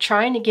are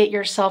trying to get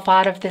yourself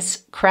out of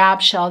this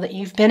crab shell that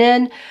you've been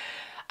in.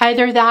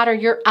 Either that or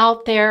you're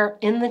out there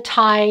in the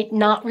tide,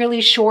 not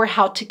really sure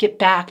how to get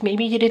back.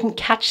 Maybe you didn't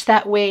catch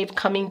that wave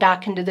coming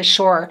back into the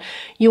shore.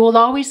 You will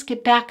always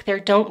get back there,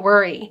 don't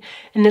worry.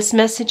 And this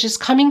message is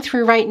coming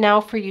through right now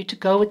for you to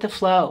go with the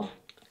flow.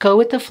 Go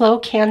with the flow,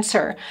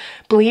 Cancer.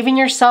 Believe in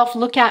yourself.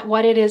 Look at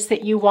what it is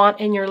that you want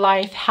in your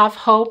life. Have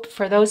hope.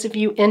 For those of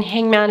you in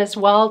Hangman as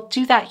well,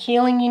 do that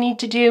healing you need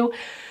to do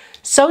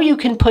so you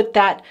can put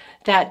that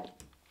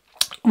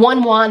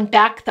one wand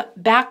back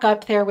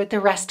up there with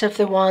the rest of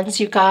the wands,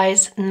 you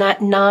guys. And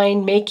that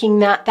 9, making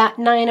that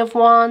 9 of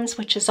wands,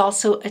 which is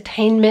also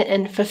attainment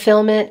and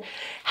fulfillment,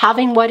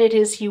 having what it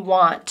is you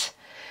want.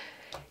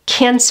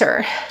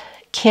 Cancer,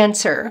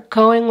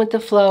 going with the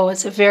flow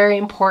is a very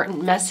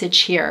important message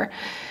here.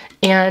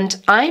 And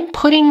I'm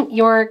putting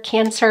your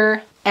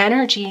Cancer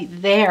energy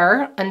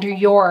there under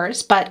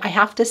yours, but I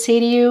have to say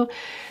to you,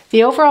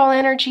 the overall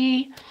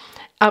energy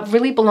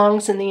really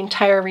belongs in the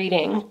entire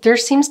reading. There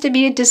seems to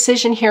be a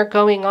decision here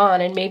going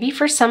on, and maybe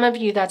for some of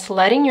you that's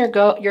letting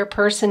your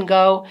person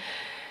go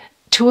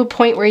to a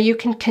point where you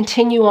can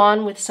continue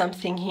on with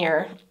something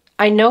here.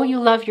 I know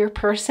you love your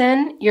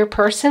person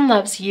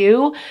loves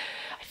you.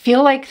 I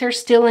feel like they're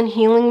still in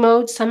healing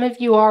mode. Some of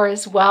you are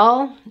as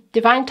well.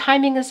 Divine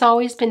timing has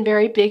always been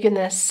very big in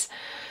this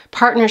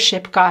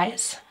partnership,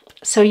 guys.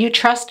 So you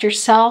trust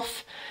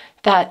yourself,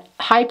 that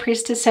High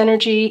Priestess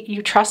energy,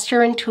 you trust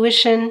your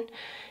intuition,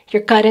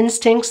 your gut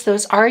instincts.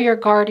 Those are your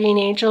guardian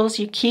angels.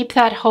 You keep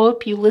that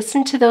hope. You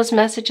listen to those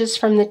messages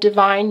from the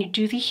divine. You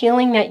do the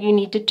healing that you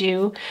need to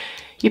do.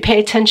 You pay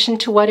attention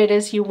to what it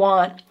is you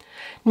want.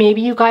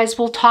 Maybe you guys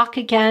will talk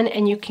again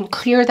and you can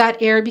clear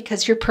that air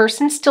because your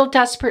person still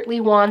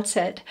desperately wants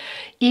it,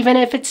 even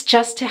if it's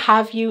just to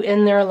have you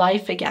in their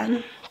life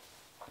again.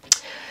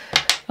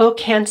 Oh,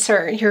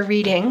 Cancer, your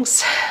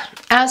readings.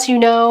 As you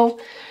know,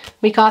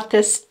 we got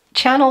this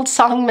channeled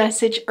song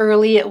message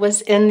early. It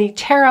was in the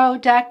tarot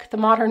deck, the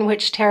Modern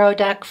Witch tarot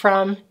deck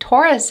from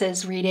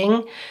Taurus's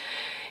reading.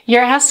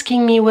 You're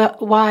asking me,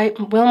 why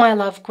will my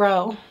love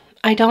grow?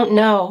 I don't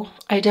know.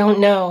 I don't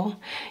know.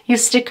 You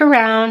stick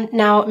around,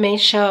 now it may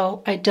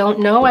show. I don't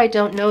know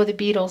the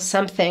Beatles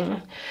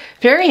something.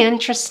 Very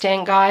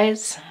interesting,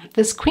 guys.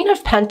 This Queen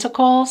of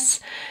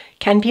Pentacles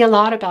can be a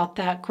lot about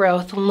that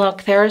growth. And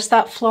look, there's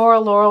that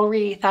floral laurel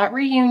wreath, that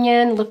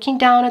reunion, looking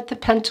down at the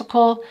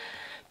pentacle.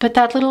 But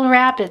that little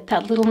rabbit,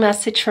 that little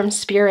message from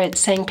Spirit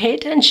saying, pay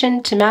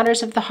attention to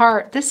matters of the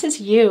heart. This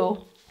is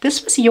you.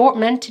 This was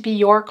meant to be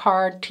your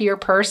card to your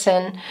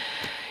person.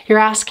 You're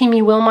asking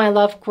me, will my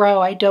love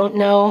grow? I don't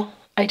know.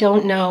 I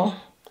don't know.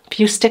 If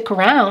you stick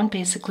around,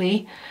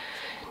 basically,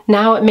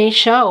 now it may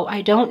show.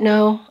 I don't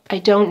know. I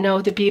don't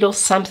know the Beatles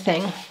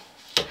something.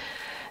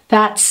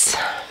 That's,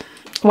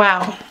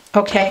 wow.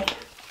 Okay.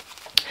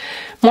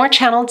 More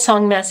channeled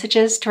song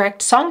messages,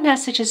 direct song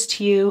messages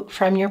to you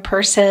from your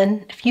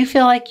person. If you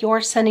feel like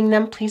you're sending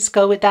them, please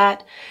go with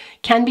that.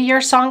 Can be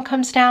your song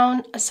comes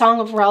down, a song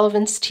of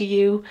relevance to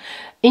you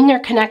in your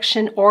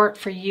connection or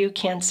for you,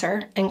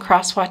 Cancer and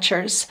cross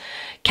watchers.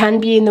 Can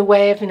be in the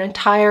way of an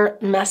entire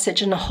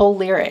message and a whole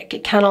lyric.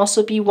 It can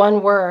also be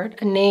one word,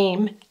 a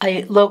name,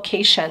 a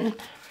location.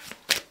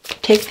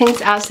 Take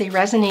things as they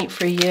resonate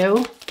for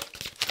you.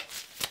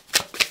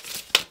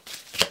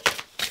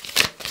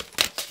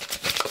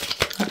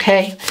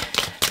 Okay,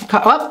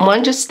 oh,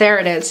 one just, there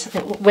it is.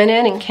 It went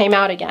in and came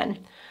out again.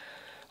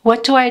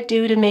 What do I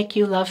do to make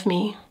you love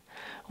me?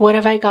 What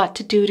have I got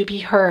to do to be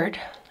heard?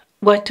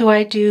 What do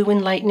I do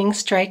when lightning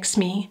strikes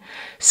me?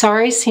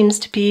 Sorry seems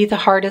to be the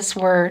hardest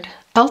word.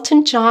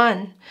 Elton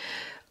John.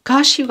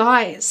 Gosh, you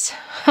guys.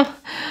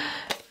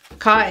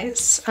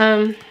 Guys,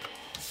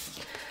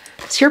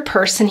 your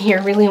person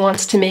here really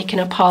wants to make an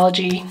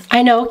apology.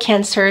 I know,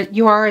 Cancer,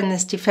 you are in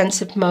this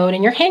defensive mode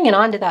and you're hanging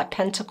on to that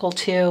pentacle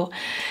too.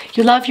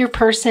 You love your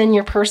person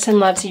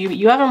loves you.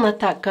 You haven't let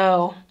that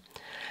go.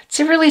 It's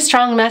a really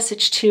strong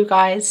message too,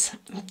 guys.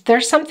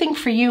 There's something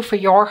for you, for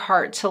your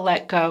heart to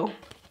let go.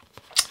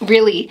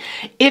 Really,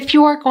 if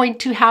you are going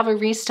to have a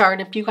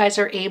restart, if you guys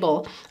are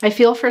able, I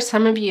feel for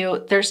some of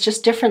you, there's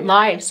just different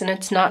lives and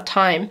it's not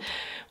time.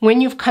 When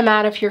you've come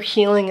out of your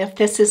healing, if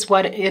this is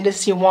what it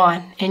is you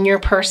want, and your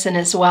person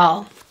as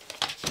well.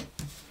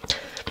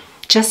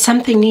 Just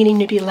something needing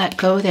to be let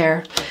go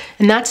there.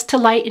 And that's to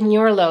lighten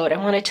your load. I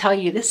want to tell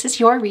you, this is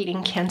your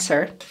reading,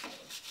 Cancer.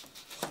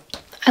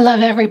 I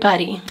love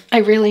everybody. I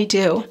really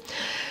do.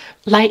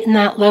 Lighten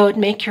that load.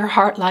 Make your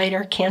heart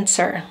lighter,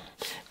 Cancer.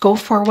 Go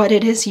for what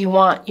it is you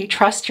want. You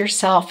trust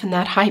yourself in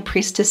that High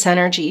Priestess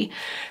energy.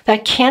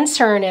 That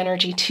Cancer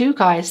energy too,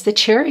 guys. The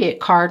Chariot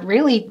card,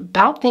 really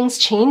about things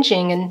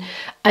changing and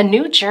a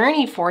new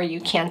journey for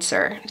you,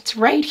 Cancer. It's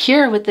right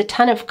here with the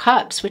Ten of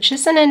Cups, which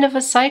is an end of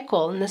a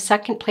cycle in the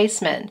second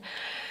placement.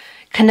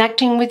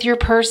 Connecting with your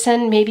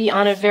person, maybe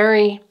on a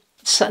very,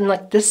 something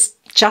like this,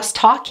 just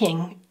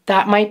talking.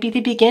 That might be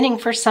the beginning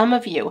for some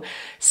of you.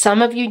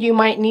 Some of you, you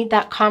might need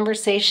that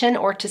conversation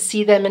or to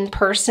see them in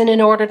person in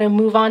order to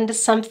move on to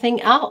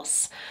something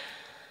else.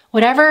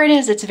 Whatever it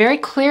is, it's very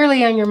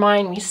clearly on your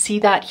mind. We see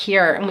that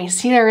here, and we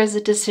see there is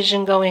a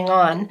decision going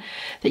on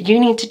that you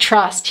need to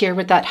trust here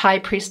with that High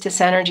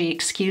Priestess energy,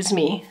 excuse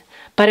me.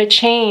 But a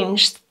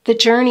change, the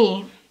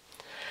journey,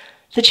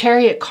 the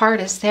Chariot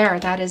card is there.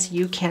 That is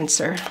you,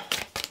 Cancer.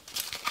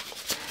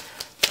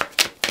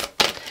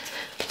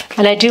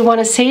 And I do want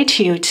to say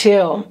to you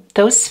too,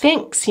 those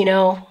Sphinx, you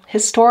know,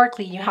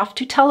 historically, you have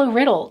to tell a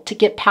riddle to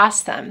get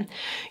past them.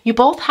 You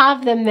both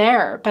have them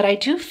there, but I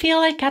do feel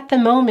like at the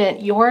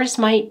moment, yours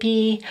might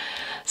be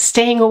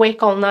staying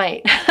awake all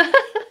night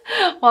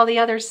while the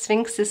other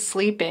Sphinx is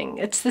sleeping.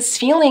 It's this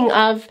feeling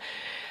of,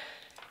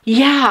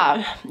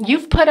 yeah,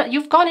 you've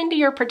gone into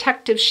your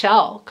protective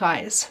shell,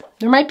 guys.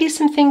 There might be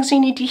some things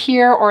you need to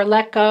hear or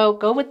let go.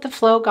 Go with the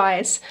flow,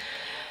 guys.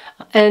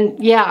 And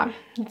yeah,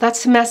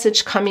 that's the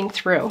message coming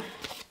through.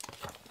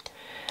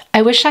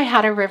 I wish I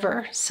had a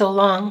river so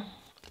long.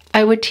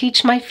 I would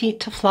teach my feet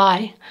to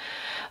fly.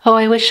 Oh,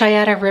 I wish I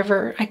had a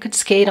river I could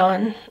skate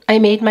on. I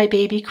made my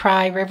baby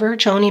cry. River,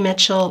 Joni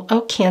Mitchell.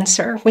 Oh,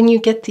 Cancer. When you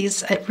get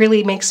these, it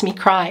really makes me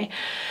cry.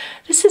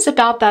 This is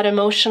about that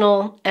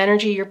emotional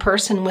energy your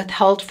person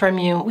withheld from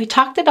you. We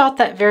talked about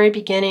that in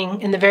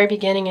the very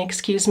beginning,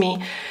 excuse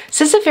me.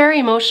 This is a very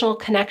emotional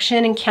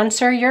connection, and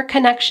Cancer, your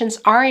connections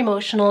are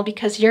emotional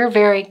because you're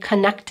very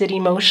connected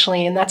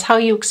emotionally, and that's how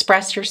you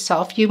express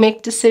yourself. You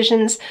make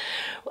decisions,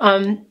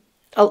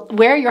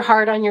 wear your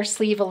heart on your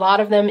sleeve, a lot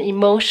of them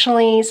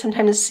emotionally.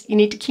 Sometimes you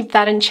need to keep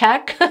that in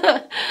check.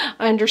 I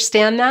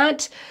understand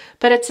that.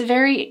 But it's a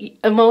very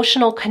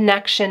emotional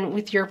connection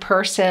with your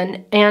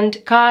person.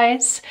 And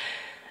guys,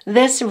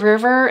 this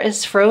river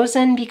is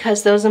frozen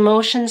because those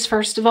emotions,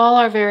 first of all,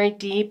 are very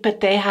deep,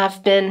 but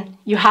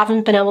you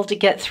haven't been able to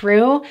get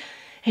through,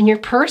 and your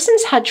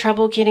person's had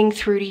trouble getting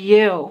through to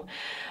you.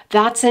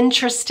 That's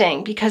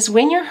interesting because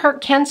when you're hurt,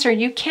 Cancer,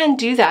 you can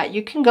do that.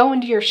 You can go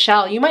into your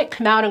shell. You might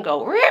come out and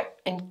go, rip,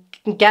 and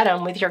get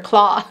them with your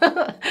claw.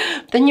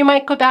 Then you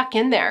might go back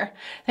in there.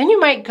 Then you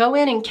might go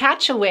in and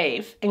catch a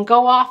wave and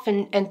go off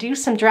and do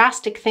some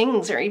drastic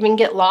things, or even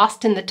get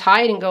lost in the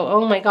tide and go,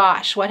 oh my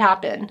gosh, what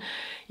happened?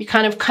 You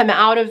kind of come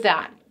out of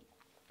that.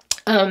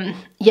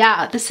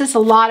 Yeah, this is a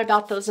lot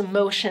about those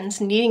emotions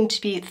needing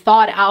to be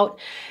thought out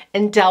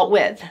and dealt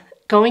with.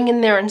 Going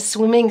in there and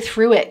swimming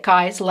through it,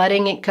 guys,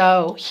 letting it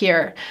go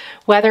here.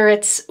 Whether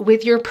it's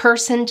with your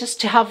person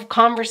just to have a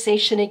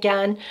conversation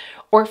again,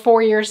 or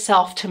for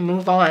yourself to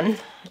move on.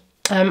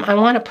 I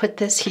want to put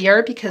this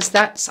here because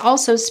that's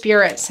also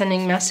Spirit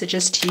sending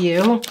messages to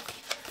you.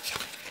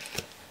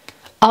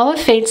 All of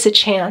fate's a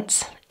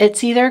chance.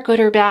 It's either good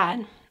or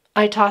bad.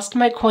 I tossed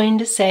my coin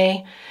to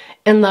say,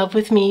 in love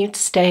with me you'd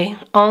stay.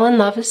 All in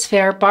love is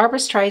fair. Barbara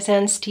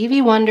Streisand,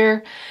 Stevie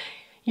Wonder,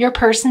 your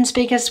person's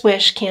biggest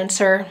wish,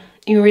 Cancer.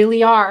 You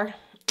really are.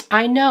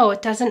 I know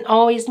it doesn't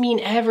always mean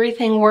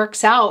everything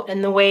works out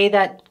in the way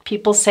that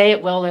people say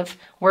it will if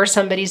we're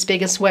somebody's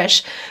biggest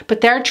wish,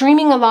 but they're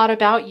dreaming a lot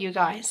about you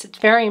guys. It's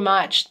very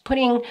much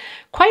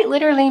quite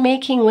literally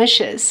making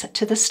wishes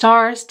to the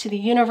stars, to the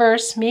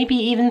universe, maybe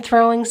even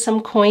throwing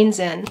some coins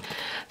in.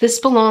 This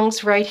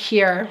belongs right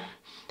here.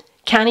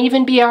 Can't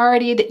even be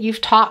already that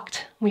you've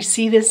talked. We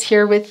see this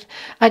here with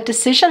a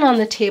decision on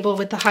the table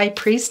with the High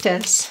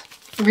Priestess.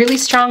 Really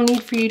strong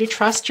need for you to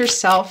trust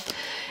yourself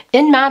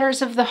in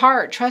matters of the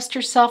heart. Trust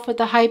yourself with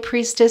the High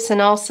Priestess,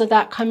 and also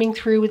that coming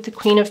through with the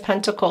Queen of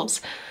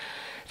Pentacles.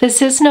 This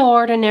is no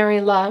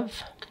ordinary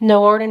love.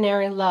 No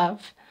ordinary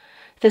love.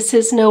 This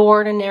is no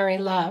ordinary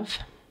love.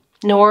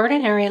 No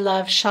ordinary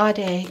love,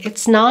 Sade.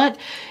 It's not.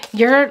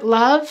 Your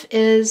love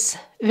is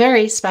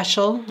very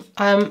special.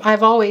 I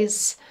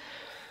always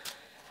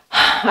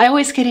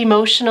get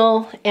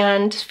emotional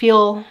and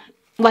feel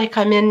like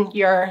I'm in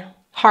your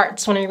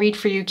hearts when I read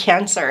for you,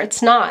 Cancer.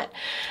 It's not.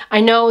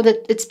 I know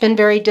that it's been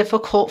very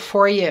difficult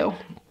for you.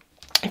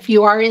 If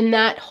you are in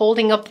that,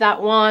 holding up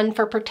that wand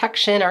for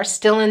protection, or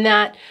still in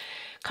that,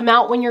 come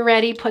out when you're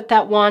ready. Put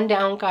that wand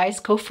down, guys.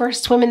 Go for a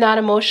swim in that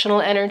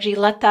emotional energy.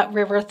 Let that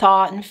river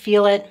thaw and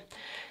feel it.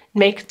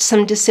 Make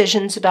some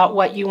decisions about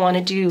what you want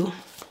to do.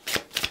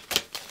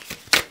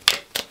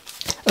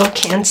 Oh,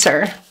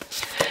 Cancer.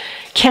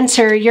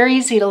 Cancer, you're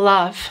easy to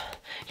love.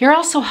 You're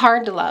also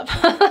hard to love.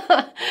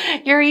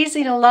 You're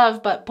easy to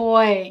love, but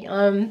boy,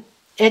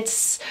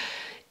 it's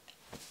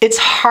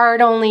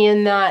hard only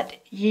in that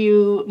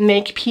you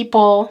make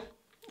people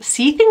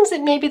see things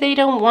that maybe they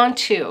don't want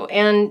to,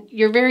 and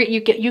you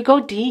go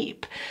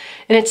deep,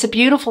 and it's a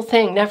beautiful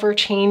thing. Never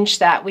change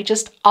that.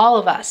 All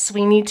of us,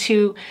 we need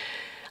to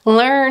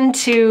learn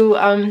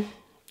to,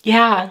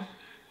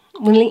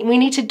 we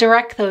need to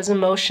direct those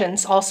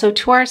emotions also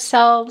to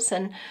ourselves,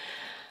 and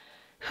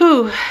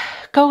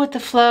go with the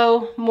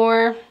flow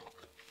more.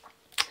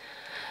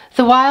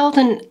 The wild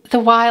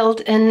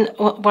and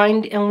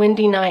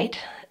windy night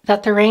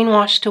that the rain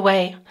washed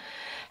away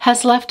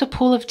has left a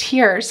pool of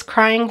tears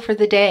crying for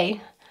the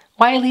day.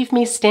 Why leave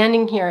me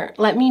standing here?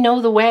 Let me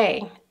know the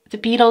way. The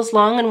Beatles'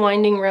 Long and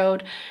Winding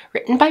Road,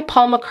 written by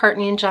Paul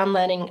McCartney and John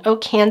Lennon. Oh,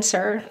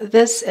 Cancer,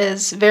 this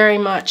is very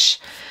much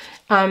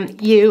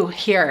you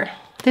here.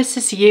 This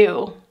is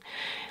you.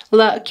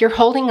 Look, you're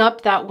holding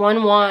up that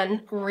one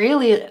wand,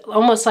 really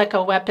almost like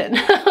a weapon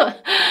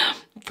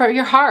for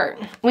your heart.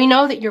 We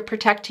know that you're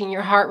protecting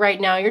your heart right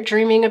now. You're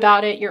dreaming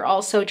about it. You're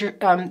also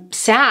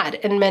sad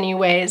in many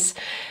ways.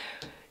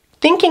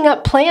 Thinking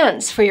up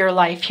plans for your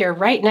life here,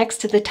 right next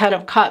to the Ten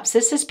of Cups.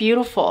 This is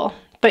beautiful,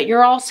 but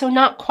you're also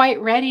not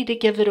quite ready to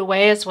give it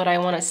away, is what I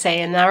want to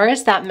say. And there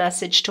is that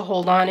message to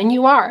hold on, and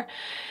you are.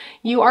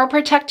 You are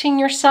protecting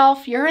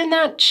yourself. You're in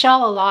that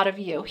shell, a lot of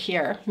you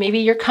here. Maybe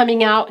you're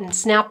coming out and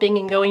snapping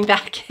and going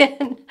back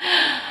in.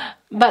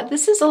 But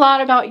this is a lot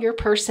about your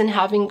person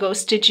having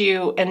ghosted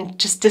you and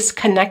just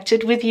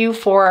disconnected with you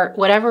for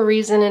whatever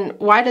reason. And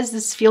why does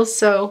this feel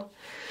so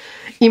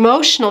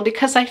emotional?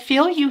 Because I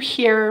feel you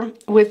here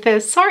with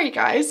this. Sorry,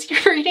 guys,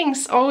 your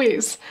readings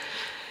always.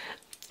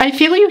 I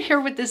feel you here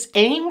with this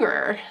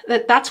anger,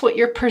 that's what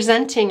you're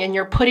presenting, and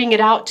you're putting it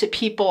out to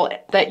people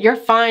that you're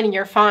fine and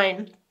you're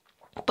fine.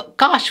 But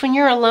gosh, when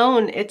you're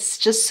alone, it's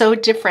just so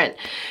different.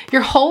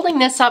 You're holding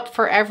this up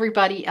for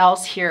everybody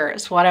else here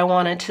is what I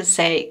wanted to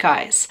say,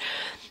 guys.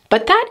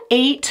 But that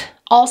 8,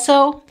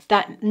 also,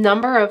 that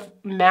number of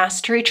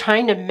mastery,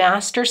 trying to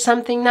master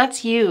something,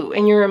 that's you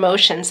and your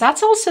emotions.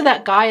 That's also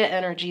that Gaia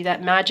energy,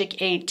 that magic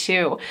 8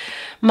 too.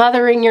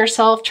 Mothering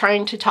yourself,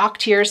 trying to talk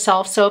to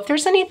yourself. So if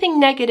there's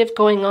anything negative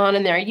going on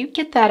in there, you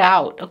get that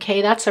out,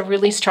 okay? That's a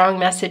really strong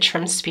message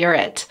from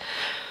Spirit.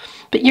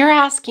 But you're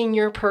asking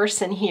your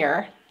person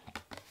here,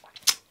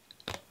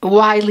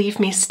 why leave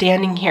me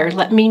standing here?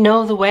 Let me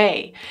know the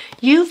way.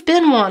 You've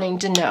been wanting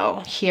to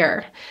know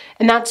here.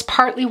 And that's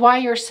partly why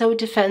you're so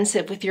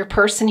defensive, with your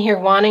person here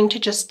wanting to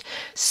just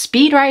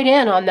speed right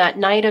in on that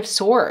Knight of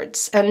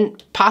Swords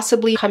and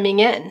possibly coming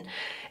in.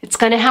 It's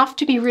going to have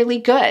to be really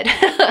good,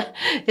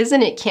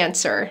 isn't it,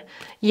 Cancer?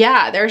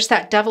 Yeah, there's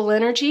that devil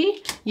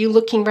energy. You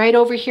looking right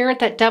over here at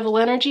that devil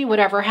energy,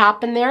 whatever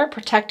happened there,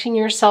 protecting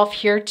yourself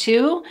here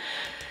too.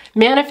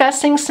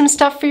 Manifesting some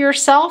stuff for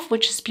yourself,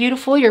 which is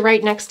beautiful. You're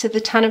right next to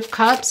the Ten of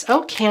Cups.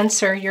 Oh,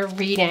 Cancer, you're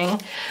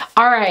reading.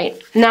 All right.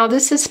 Now,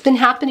 this has been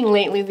happening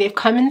lately. They've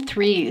come in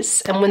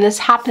 3s. And when this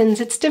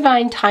happens, it's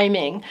divine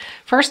timing.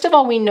 First of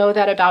all, we know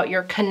that about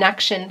your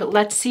connection, but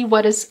let's see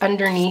what is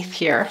underneath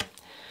here.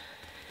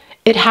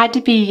 It had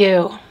to be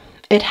you.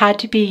 It had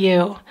to be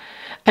you.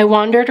 I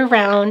wandered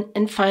around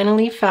and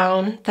finally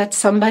found that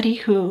somebody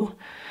who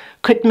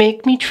could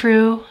make me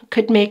true,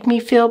 could make me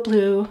feel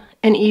blue,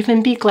 and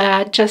even be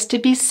glad just to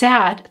be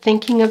sad,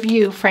 thinking of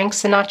you, Frank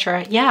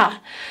Sinatra. Yeah,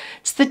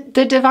 it's the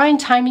divine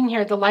timing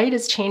here. The light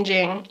is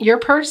changing. Your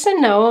person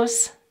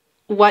knows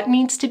what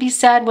needs to be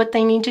said, what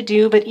they need to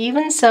do, but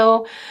even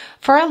so,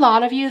 for a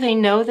lot of you, they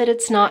know that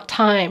it's not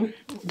time.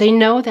 They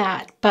know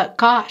that, but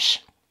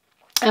gosh,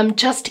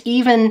 just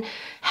even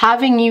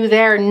having you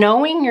there,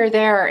 knowing you're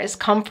there is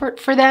comfort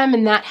for them.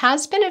 And that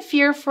has been a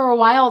fear for a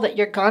while, that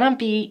you're gonna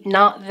be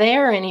not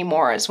there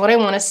anymore, is what I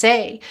want to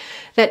say.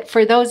 That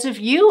for those of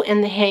you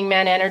in the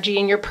Hangman energy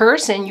in your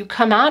person, you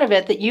come out of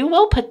it, that you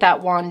will put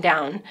that wand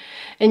down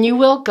and you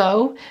will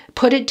go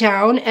put it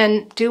down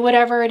and do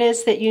whatever it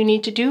is that you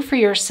need to do for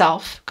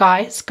yourself.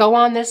 Guys, go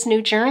on this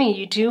new journey.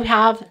 You do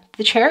have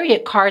the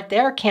Chariot card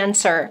there,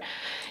 Cancer.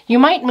 You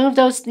might move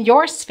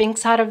your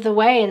Sphinx out of the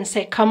way and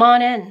say, come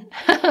on in.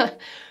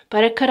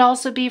 But it could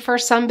also be for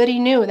somebody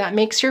new. That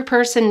makes your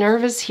person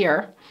nervous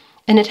here.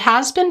 And it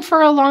has been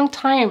for a long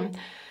time.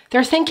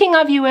 They're thinking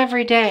of you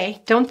every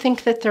day. Don't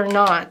think that they're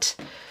not.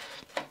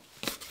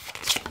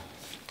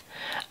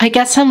 I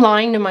guess I'm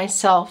lying to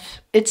myself.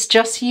 It's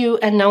just you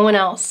and no one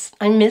else.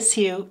 I miss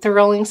you. The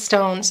Rolling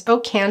Stones.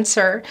 Oh,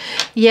 Cancer.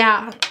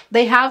 Yeah,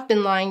 they have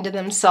been lying to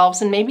themselves,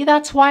 and maybe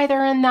that's why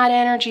they're in that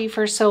energy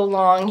for so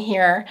long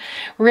here.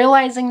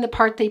 Realizing the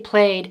part they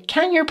played.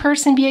 Can your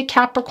person be a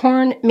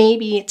Capricorn?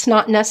 Maybe. It's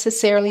not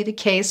necessarily the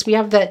case. We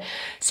have the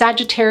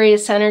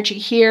Sagittarius energy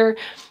here.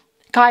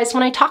 Guys,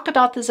 when I talk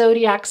about the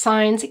zodiac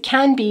signs, it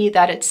can be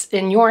that it's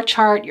in your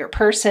chart, your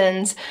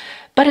person's,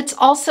 but it's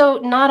also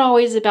not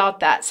always about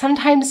that.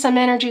 Sometimes some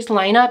energies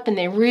line up and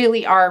they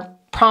really are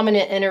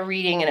prominent in a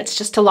reading and it's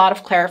just a lot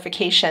of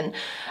clarification.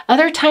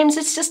 Other times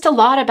it's just a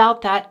lot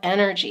about that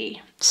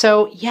energy.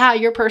 So yeah,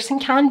 your person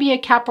can be a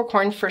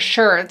Capricorn for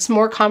sure. It's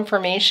more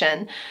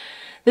confirmation.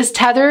 This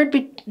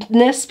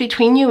tetheredness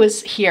between you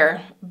is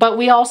here, but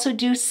we also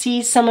do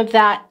see some of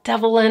that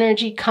devil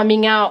energy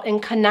coming out in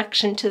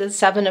connection to the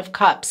Seven of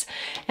Cups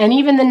and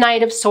even the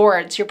Knight of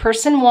Swords. Your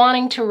person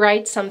wanting to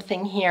write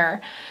something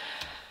here.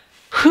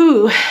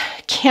 Whew,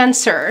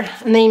 Cancer,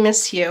 and they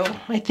miss you.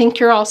 I think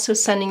you're also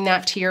sending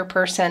that to your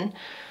person.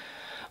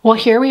 Well,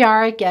 here we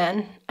are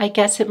again. I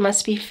guess it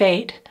must be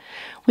fate.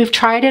 We've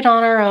tried it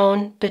on our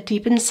own, but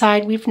deep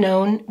inside we've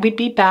known we'd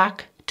be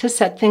back to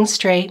set things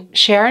straight.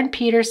 Sharon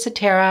Peter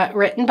Cetera,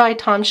 written by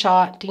Tom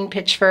Shaw, Dean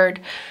Pitchford.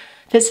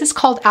 This is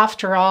called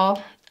After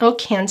All. Oh,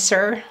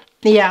 Cancer.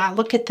 Yeah,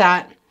 look at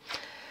that.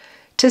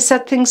 To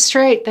set things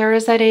straight, there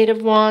is that Eight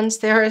of Wands,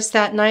 there is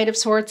that Knight of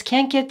Swords.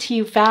 Can't get to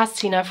you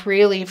fast enough,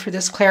 really, for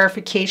this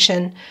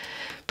clarification.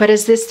 But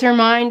is this their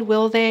mind?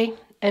 Will they?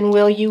 And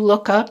will you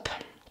look up?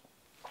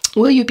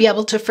 Will you be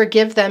able to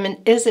forgive them?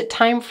 And is it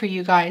time for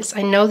you guys?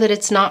 I know that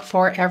it's not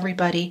for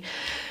everybody.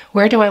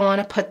 Where do I want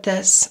to put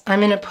this? I'm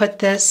going to put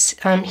this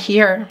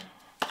here.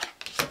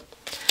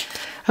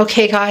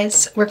 Okay,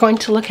 guys, we're going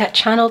to look at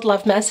channeled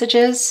love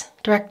messages,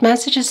 direct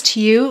messages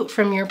to you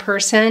from your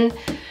person.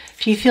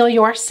 If you feel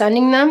you are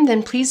sending them,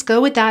 then please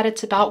go with that.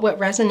 It's about what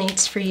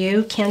resonates for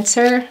you,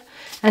 Cancer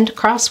and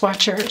cross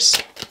watchers.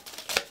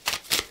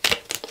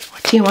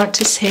 What do you want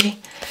to say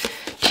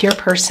to your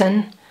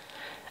person?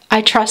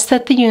 I trust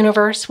that the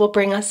universe will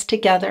bring us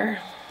together.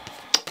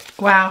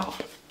 Wow.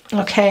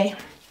 Okay.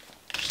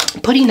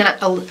 Putting that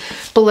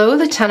below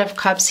the Ten of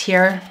Cups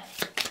here.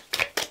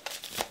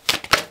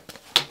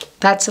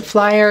 That's a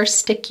flyer,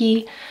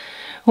 sticky.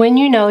 When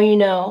you know, you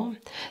know.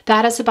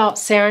 That is about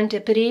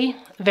serendipity.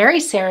 Very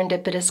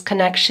serendipitous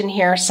connection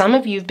here. Some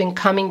of you have been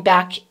coming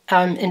back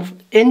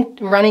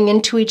running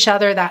into each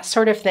other, that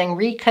sort of thing,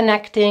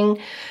 reconnecting.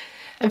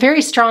 A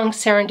very strong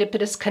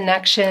serendipitous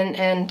connection,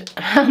 and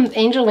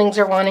angelings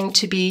are wanting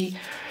to be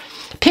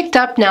picked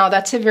up now.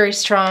 That's a very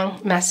strong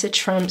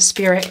message from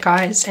Spirit,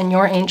 guys, and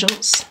your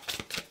angels.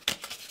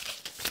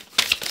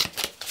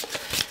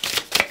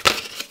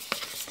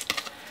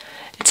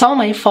 It's all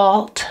my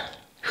fault.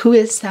 Who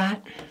is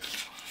that?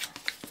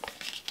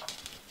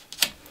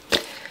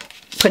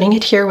 Putting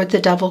it here with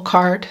the Devil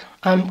card.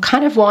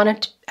 Kind of want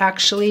it to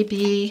actually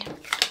be,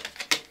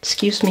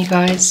 excuse me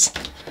guys,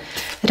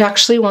 it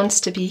actually wants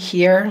to be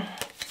here.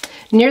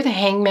 Near the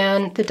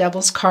Hangman, the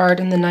Devil's card,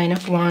 and the Nine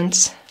of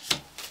Wands.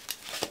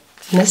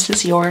 And this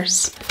is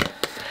yours.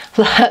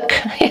 Look,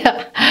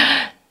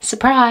 yeah.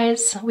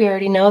 Surprise, we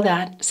already know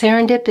that.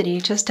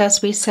 Serendipity, just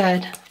as we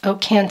said. Oh,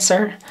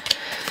 Cancer.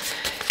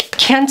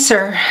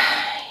 Cancer,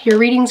 your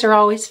readings are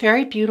always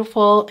very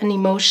beautiful and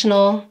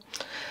emotional.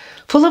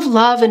 Full of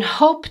love and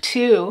hope,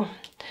 too.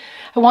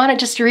 I want to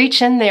just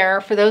reach in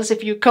there for those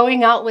of you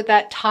going out with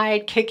that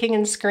tide, kicking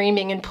and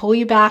screaming, and pull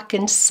you back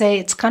and say,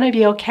 it's going to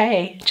be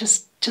okay.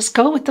 Just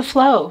go with the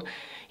flow.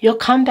 You'll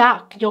come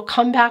back. You'll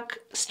come back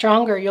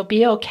stronger. You'll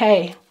be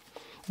okay.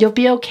 You'll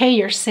be okay.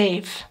 You're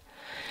safe.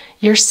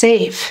 You're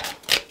safe.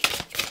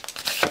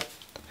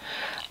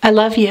 I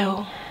love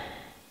you.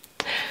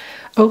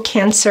 Oh,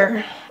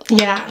 Cancer.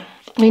 Yeah,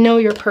 we know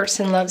your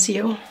person loves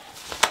you.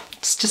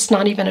 It's just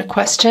not even a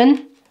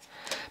question.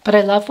 But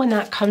I love when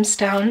that comes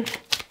down.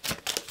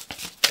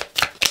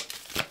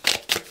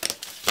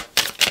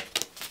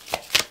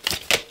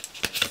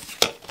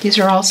 These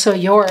are also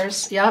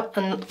yours. Yep,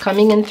 and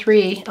coming in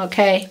 3.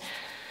 Okay.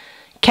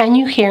 Can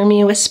you hear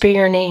me whisper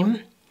your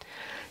name?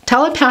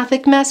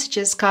 Telepathic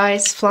messages,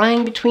 guys,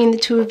 flying between the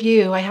two of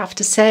you, I have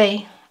to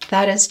say.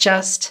 That is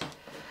just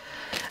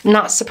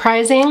not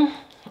surprising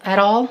at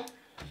all.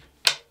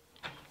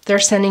 They're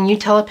sending you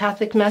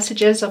telepathic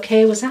messages.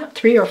 Okay, was that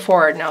 3 or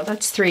 4? No,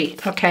 that's 3.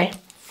 Okay.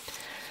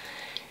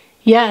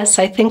 Yes,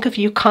 I think of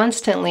you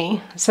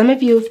constantly. Some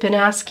of you have been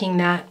asking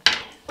that.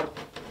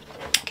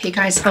 Okay,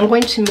 guys, I'm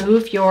going to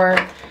move your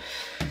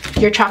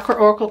chakra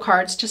oracle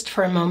cards just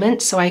for a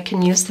moment so I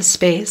can use the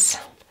space.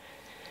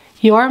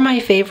 You are my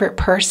favorite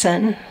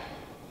person.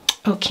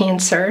 Oh,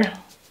 Cancer.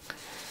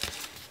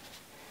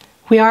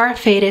 We are a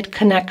fated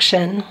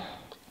connection.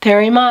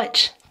 Very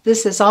much.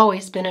 This has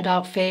always been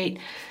about fate.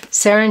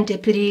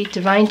 Serendipity,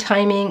 divine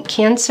timing.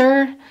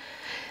 Cancer,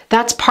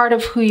 that's part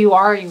of who you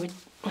are.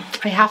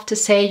 I have to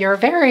say, you're a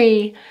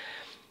very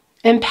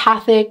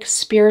empathic,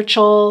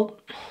 spiritual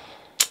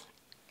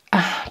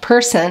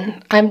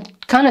person. I'm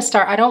gonna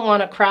start, I don't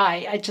want to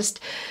cry.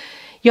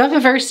 You have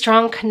a very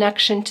strong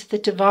connection to the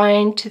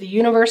divine, to the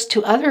universe,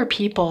 to other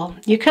people.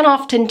 You can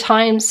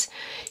oftentimes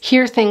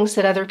hear things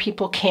that other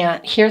people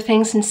can't, hear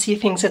things and see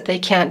things that they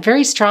can't.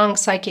 Very strong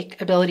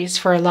psychic abilities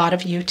for a lot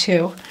of you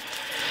too.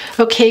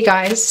 Okay,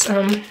 guys,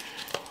 I'm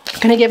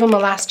going to give them a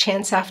last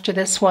chance after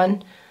this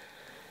one.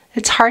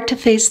 It's hard to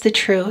face the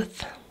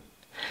truth.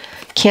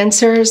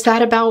 Cancer, is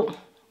that about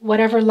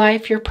whatever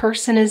life your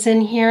person is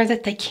in here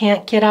that they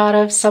can't get out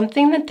of?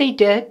 Something that they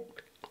did,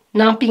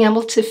 not being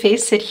able to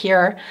face it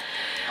here.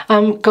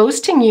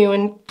 Ghosting you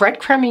and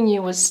breadcrumbing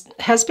you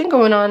has been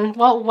going on.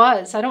 Well, it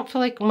was. I don't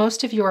feel like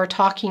most of you are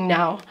talking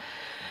now.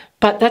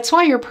 But that's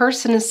why your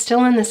person is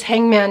still in this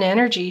hangman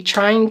energy,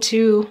 trying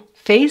to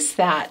face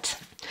that.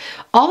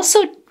 Also,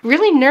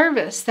 really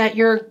nervous that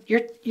you're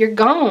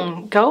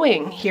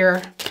going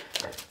here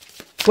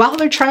while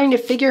they're trying to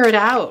figure it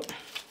out.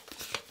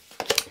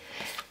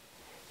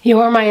 You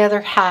are my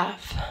other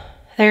half.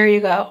 There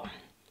you go.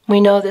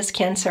 We know this,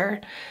 Cancer.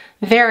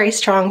 Very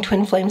strong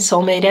twin flame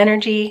soulmate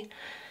energy.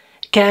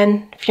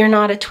 Again, if you're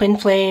not a twin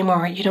flame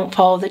or you don't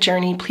follow the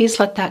journey, please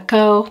let that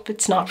go. If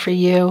it's not for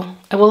you,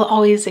 I will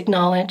always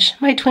acknowledge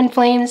my twin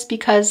flames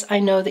because I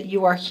know that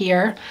you are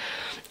here.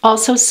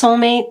 Also,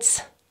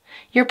 soulmates,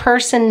 your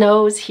person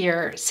knows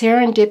here.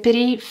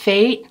 Serendipity,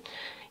 fate,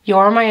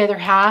 you're my other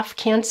half.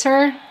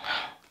 Cancer,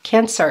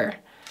 Cancer,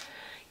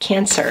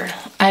 Cancer.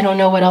 I don't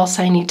know what else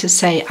I need to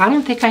say. I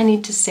don't think I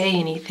need to say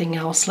anything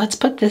else. Let's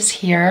put this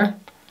here.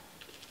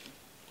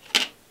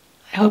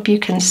 I hope you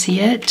can see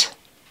it.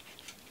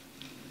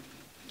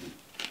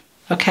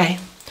 Okay.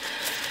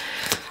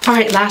 All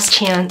right, last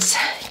chance.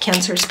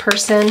 Cancer's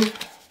person.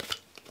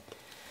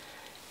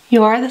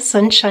 You are the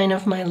sunshine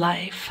of my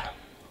life.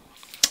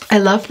 I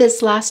love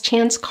this last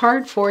chance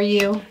card for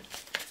you.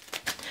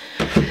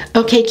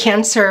 Okay,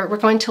 Cancer, we're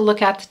going to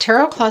look at the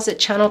Tarot Closet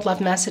Channeled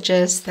Love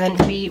Messages. Then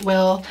we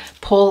will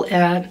pull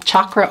a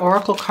Chakra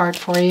Oracle card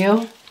for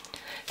you.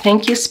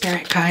 Thank you,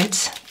 Spirit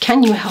Guides.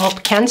 Can you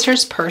help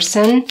Cancer's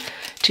person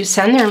to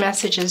send their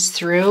messages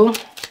through?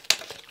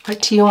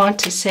 What do you want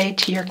to say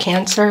to your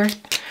Cancer?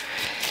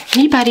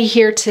 Anybody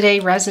here today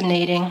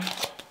resonating?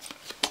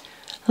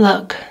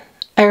 Look,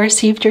 I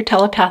received your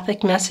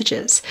telepathic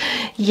messages.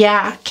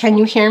 Yeah, can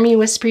you hear me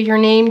whisper your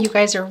name? You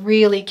guys are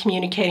really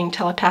communicating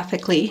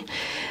telepathically.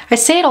 I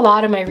say it a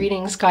lot in my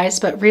readings, guys,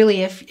 but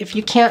really, if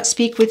you can't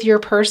speak with your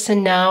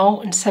person now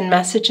and send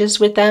messages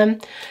with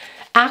them,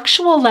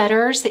 actual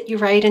letters that you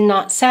write and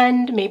not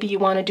send, maybe you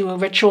want to do a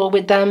ritual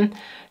with them,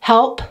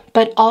 help,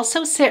 but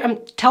also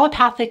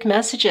telepathic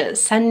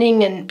messages,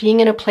 sending and being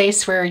in a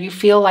place where you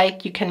feel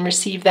like you can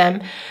receive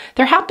them.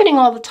 They're happening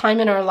all the time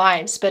in our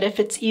lives, but if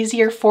it's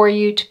easier for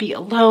you to be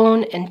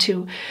alone and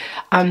to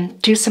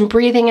do some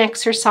breathing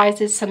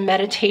exercises, some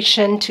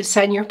meditation to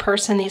send your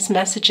person these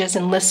messages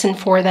and listen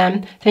for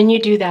them, then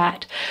you do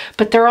that.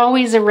 But they're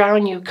always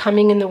around you,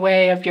 coming in the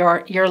way of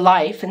your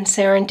life and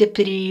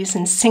serendipities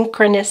and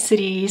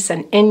synchronicities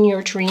and in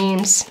your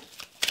dreams.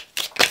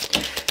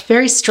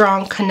 Very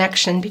strong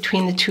connection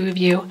between the two of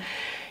you.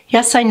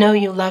 Yes, I know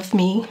you love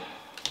me.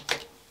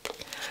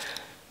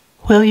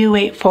 Will you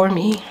wait for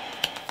me?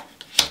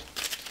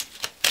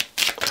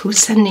 Who's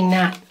sending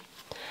that?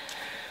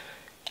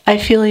 I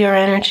feel your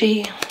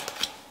energy.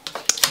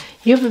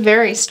 You have a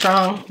very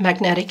strong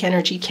magnetic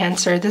energy,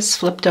 Cancer. This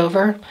flipped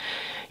over.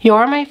 You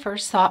are my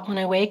first thought when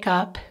I wake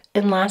up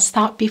and last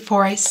thought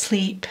before I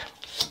sleep.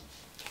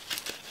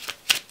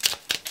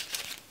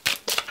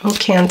 Oh,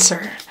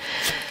 Cancer.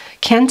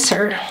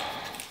 Cancer,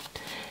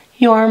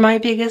 you are my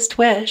biggest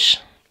wish.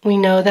 We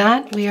know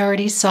that. We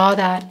already saw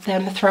that.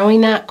 Them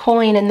throwing that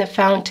coin in the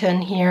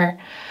fountain here.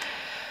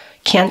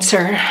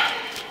 Cancer.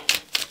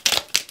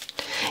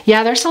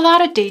 Yeah, there's a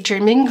lot of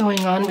daydreaming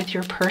going on with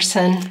your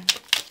person.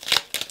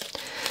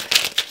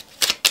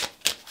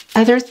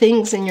 Other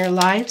things in your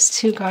lives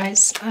too,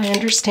 guys. I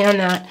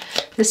understand that.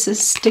 This is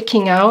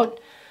sticking out.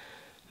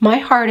 My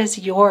heart is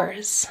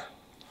yours.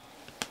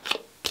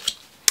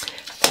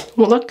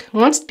 Well, look,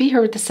 wants to be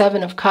here with the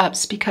Seven of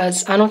Cups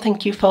because I don't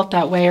think you felt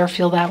that way or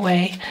feel that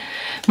way.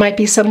 Might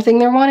be something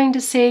they're wanting to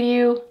say to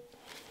you.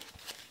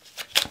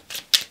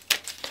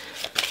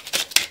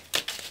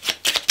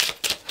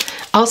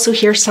 Also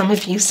hear some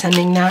of you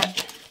sending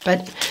that,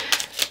 but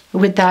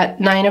with that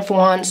Nine of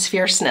Wands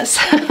fierceness.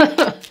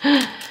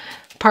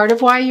 Part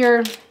of why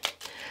you're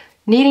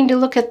needing to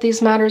look at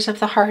these matters of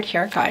the heart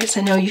here, guys.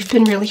 I know you've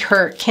been really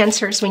hurt.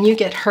 Cancers, when you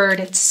get hurt,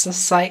 it's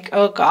just like,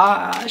 oh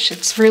gosh,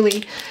 it's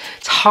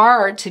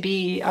hard to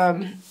be,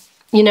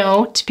 you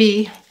know,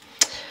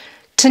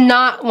 to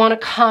not want to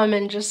come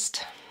and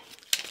just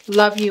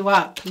love you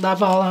up,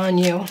 love all on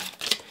you.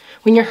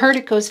 When you're hurt,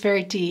 it goes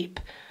very deep.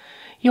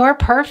 You're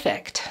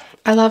perfect.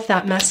 I love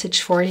that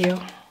message for you.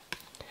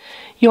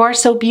 You are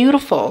so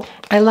beautiful.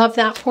 I love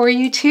that for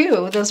you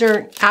too. Those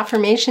are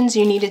affirmations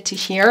you needed to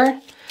hear.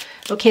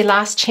 Okay,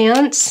 last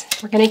chance.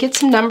 We're going to get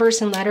some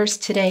numbers and letters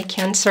today,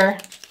 Cancer.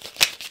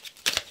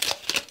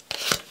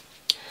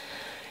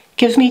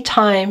 Give me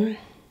time.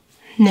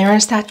 And there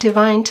is that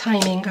divine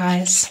timing,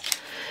 guys.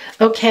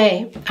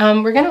 Okay,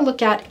 we're going to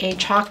look at a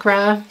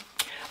chakra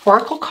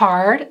oracle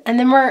card, and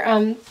then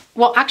we're,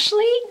 well,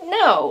 actually,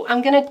 no,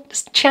 I'm going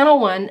to channel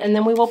one, and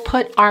then we will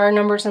put our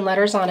numbers and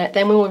letters on it.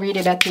 Then we will read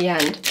it at the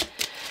end.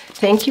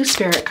 Thank you,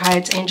 spirit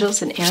guides,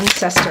 angels, and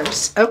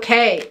ancestors.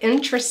 Okay,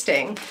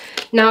 interesting.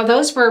 Now,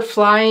 those were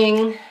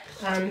flying,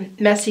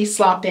 messy,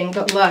 slopping,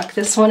 but look,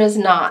 this one is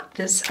not.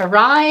 This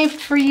arrived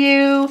for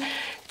you,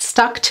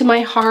 stuck to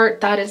my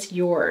heart. That is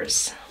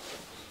yours.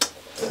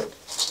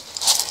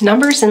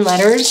 Numbers and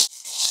letters.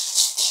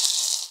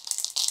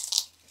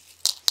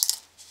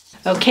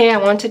 Okay, I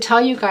want to tell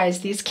you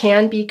guys, these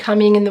can be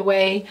coming in the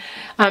way,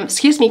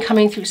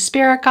 coming through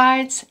spirit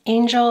guides,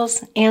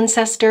 angels,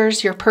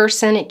 ancestors, your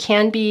person. It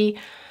can be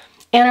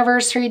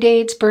anniversary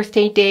dates,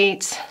 birthday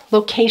dates,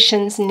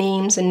 locations,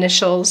 names,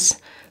 initials.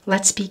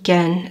 Let's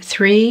begin.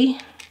 3.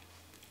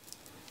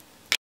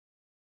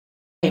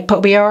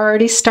 But we are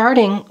already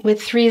starting with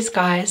 3s,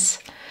 guys.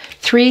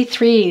 3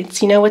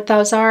 3s. You know what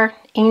those are?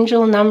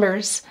 Angel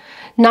numbers.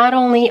 Not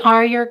only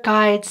are your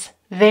guides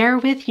there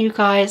with you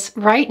guys,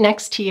 right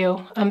next to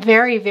you,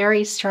 very,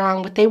 very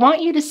strong, but they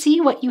want you to see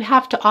what you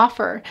have to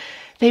offer.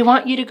 They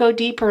want you to go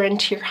deeper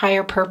into your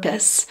higher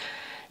purpose.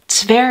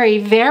 It's very,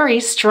 very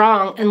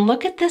strong. And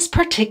look at this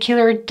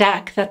particular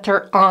deck that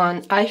they're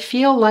on. I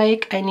feel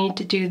like I need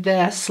to do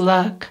this.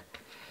 Look.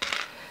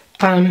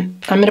 I'm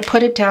going to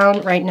put it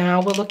down right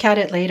now. We'll look at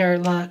it later.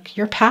 Look,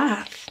 your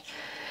path.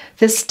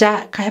 This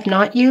deck, I have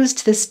not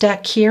used this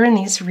deck here in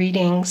these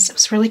readings. It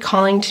was really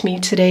calling to me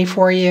today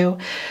for you.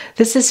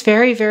 This is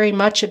very, very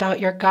much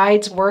about your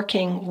guides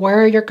working.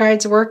 Where are your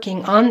guides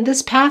working? On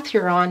this path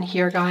you're on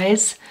here,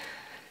 guys.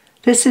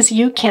 This is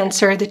you,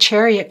 Cancer, the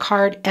Chariot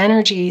card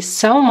energy.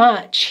 So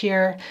much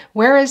here.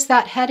 Where is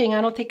that heading? I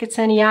don't think it's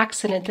any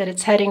accident that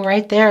it's heading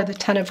right there, the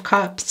 10 of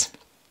Cups.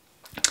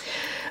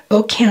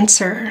 Oh,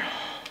 Cancer.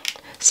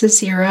 This is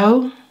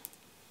 0,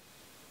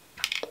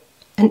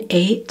 an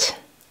 8,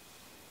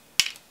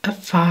 a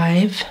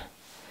 5,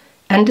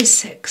 and a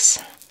 6.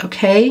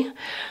 Okay, I'm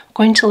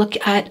going to look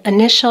at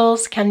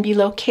initials, can be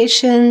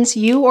locations,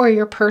 you or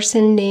your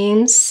person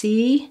names,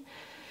 C,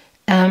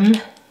 M,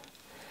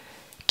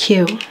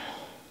 Q,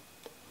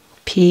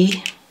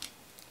 P,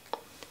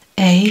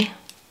 A,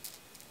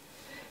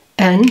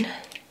 N,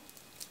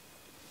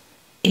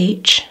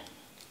 H,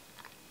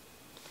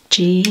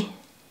 G,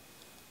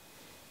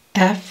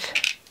 F.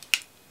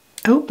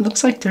 Oh, it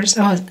looks like there's,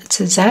 oh,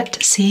 it's a Z,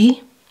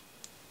 C,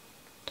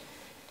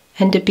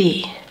 and a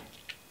B.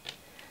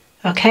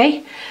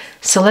 Okay,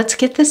 so let's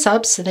get this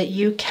up so that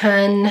you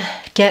can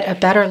get a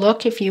better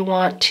look if you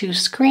want to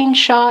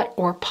screenshot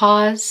or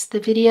pause the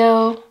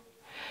video.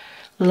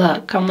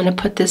 Look, I'm going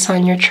to put this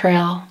on your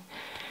trail.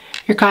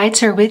 Your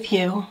guides are with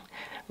you,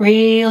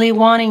 really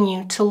wanting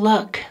you to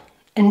look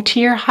into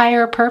your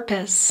higher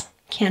purpose,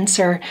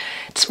 Cancer.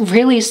 It's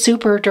really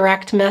super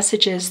direct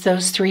messages,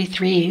 those 3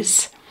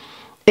 3s.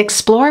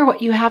 Explore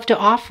what you have to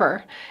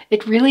offer.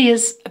 It really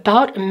is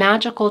about a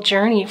magical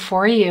journey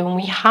for you. And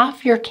we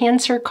have your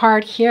Cancer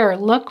card here.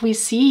 Look, we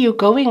see you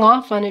going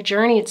off on a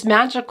journey. It's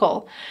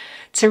magical.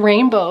 It's a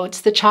rainbow.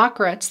 It's the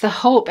chakra. It's the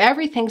hope.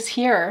 Everything's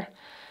here.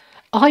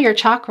 All your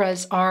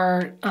chakras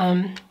are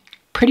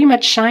pretty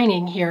much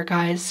shining here,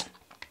 guys.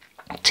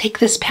 Take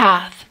this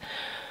path.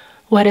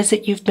 What is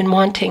it you've been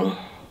wanting?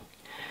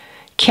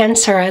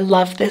 Cancer, I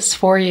love this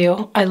for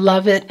you. I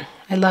love it.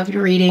 I love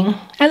your reading.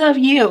 I love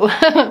you.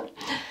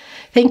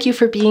 Thank you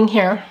for being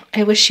here.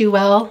 I wish you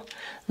well.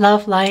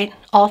 Love, light,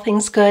 all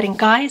things good. And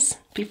guys,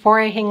 before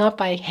I hang up,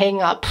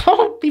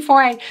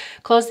 before I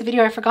close the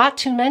video, I forgot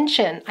to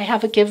mention I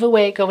have a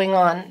giveaway going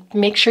on.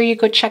 Make sure you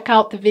go check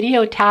out the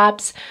video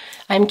tabs.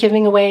 I'm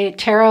giving away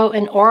tarot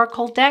and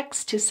oracle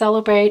decks to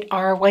celebrate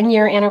our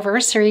 1-year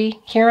anniversary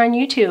here on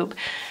YouTube.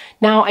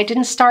 Now, I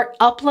didn't start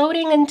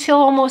uploading until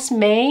almost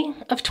May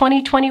of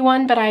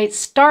 2021, but I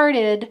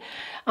started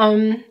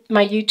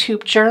my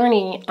YouTube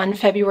journey on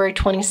February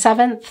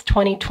 27th,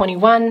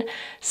 2021.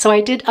 So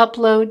I did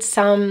upload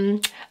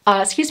some,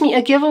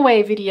 a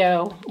giveaway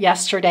video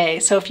yesterday.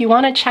 So if you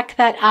want to check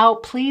that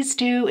out, please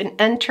do and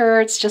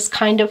enter. It's just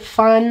kind of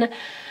fun.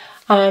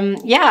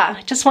 Yeah,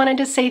 just wanted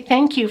to say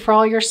thank you for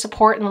all your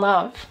support and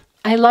love.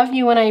 I love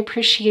you and I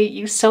appreciate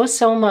you so,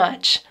 so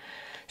much.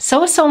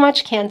 So, so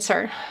much,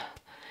 Cancer.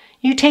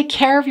 You take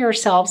care of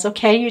yourselves,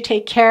 okay? You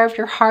take care of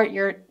your heart.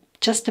 You're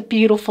just a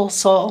beautiful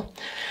soul.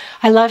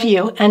 I love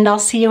you, and I'll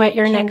see you at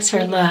your next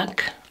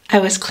look. I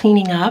was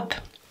cleaning up,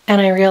 and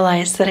I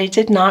realized that I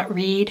did not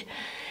read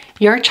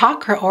your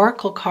chakra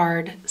oracle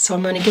card. So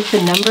I'm going to get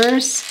the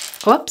numbers,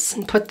 whoops,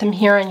 and put them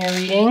here on your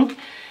reading,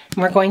 and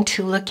we're going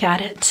to look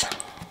at it.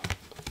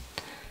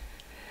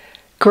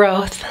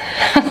 Growth.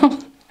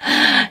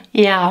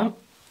 Yeah,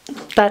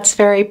 that's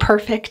very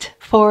perfect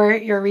for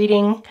your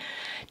reading.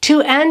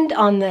 To end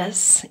on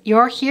this,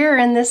 you're here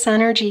in this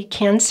energy,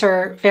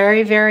 Cancer,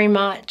 very, very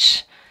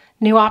much.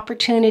 New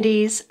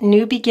opportunities,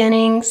 new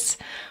beginnings,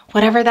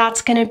 whatever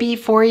that's going to be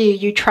for you.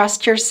 You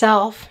trust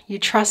yourself. You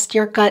trust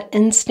your gut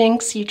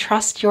instincts. You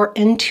trust your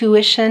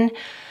intuition.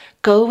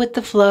 Go with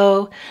the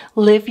flow.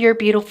 Live your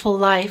beautiful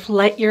life.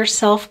 Let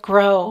yourself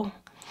grow.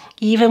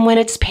 even when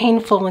it's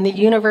painful, when the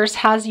universe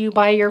has you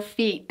by your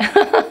feet,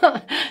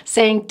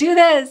 saying, do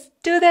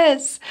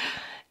this,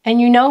 and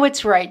you know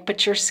it's right,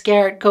 but you're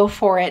scared, go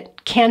for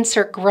it.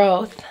 Cancer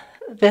growth.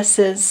 This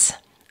is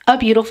a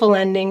beautiful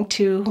ending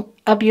to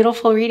a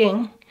beautiful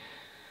reading.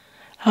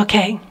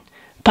 Okay,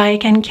 bye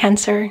again,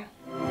 Cancer.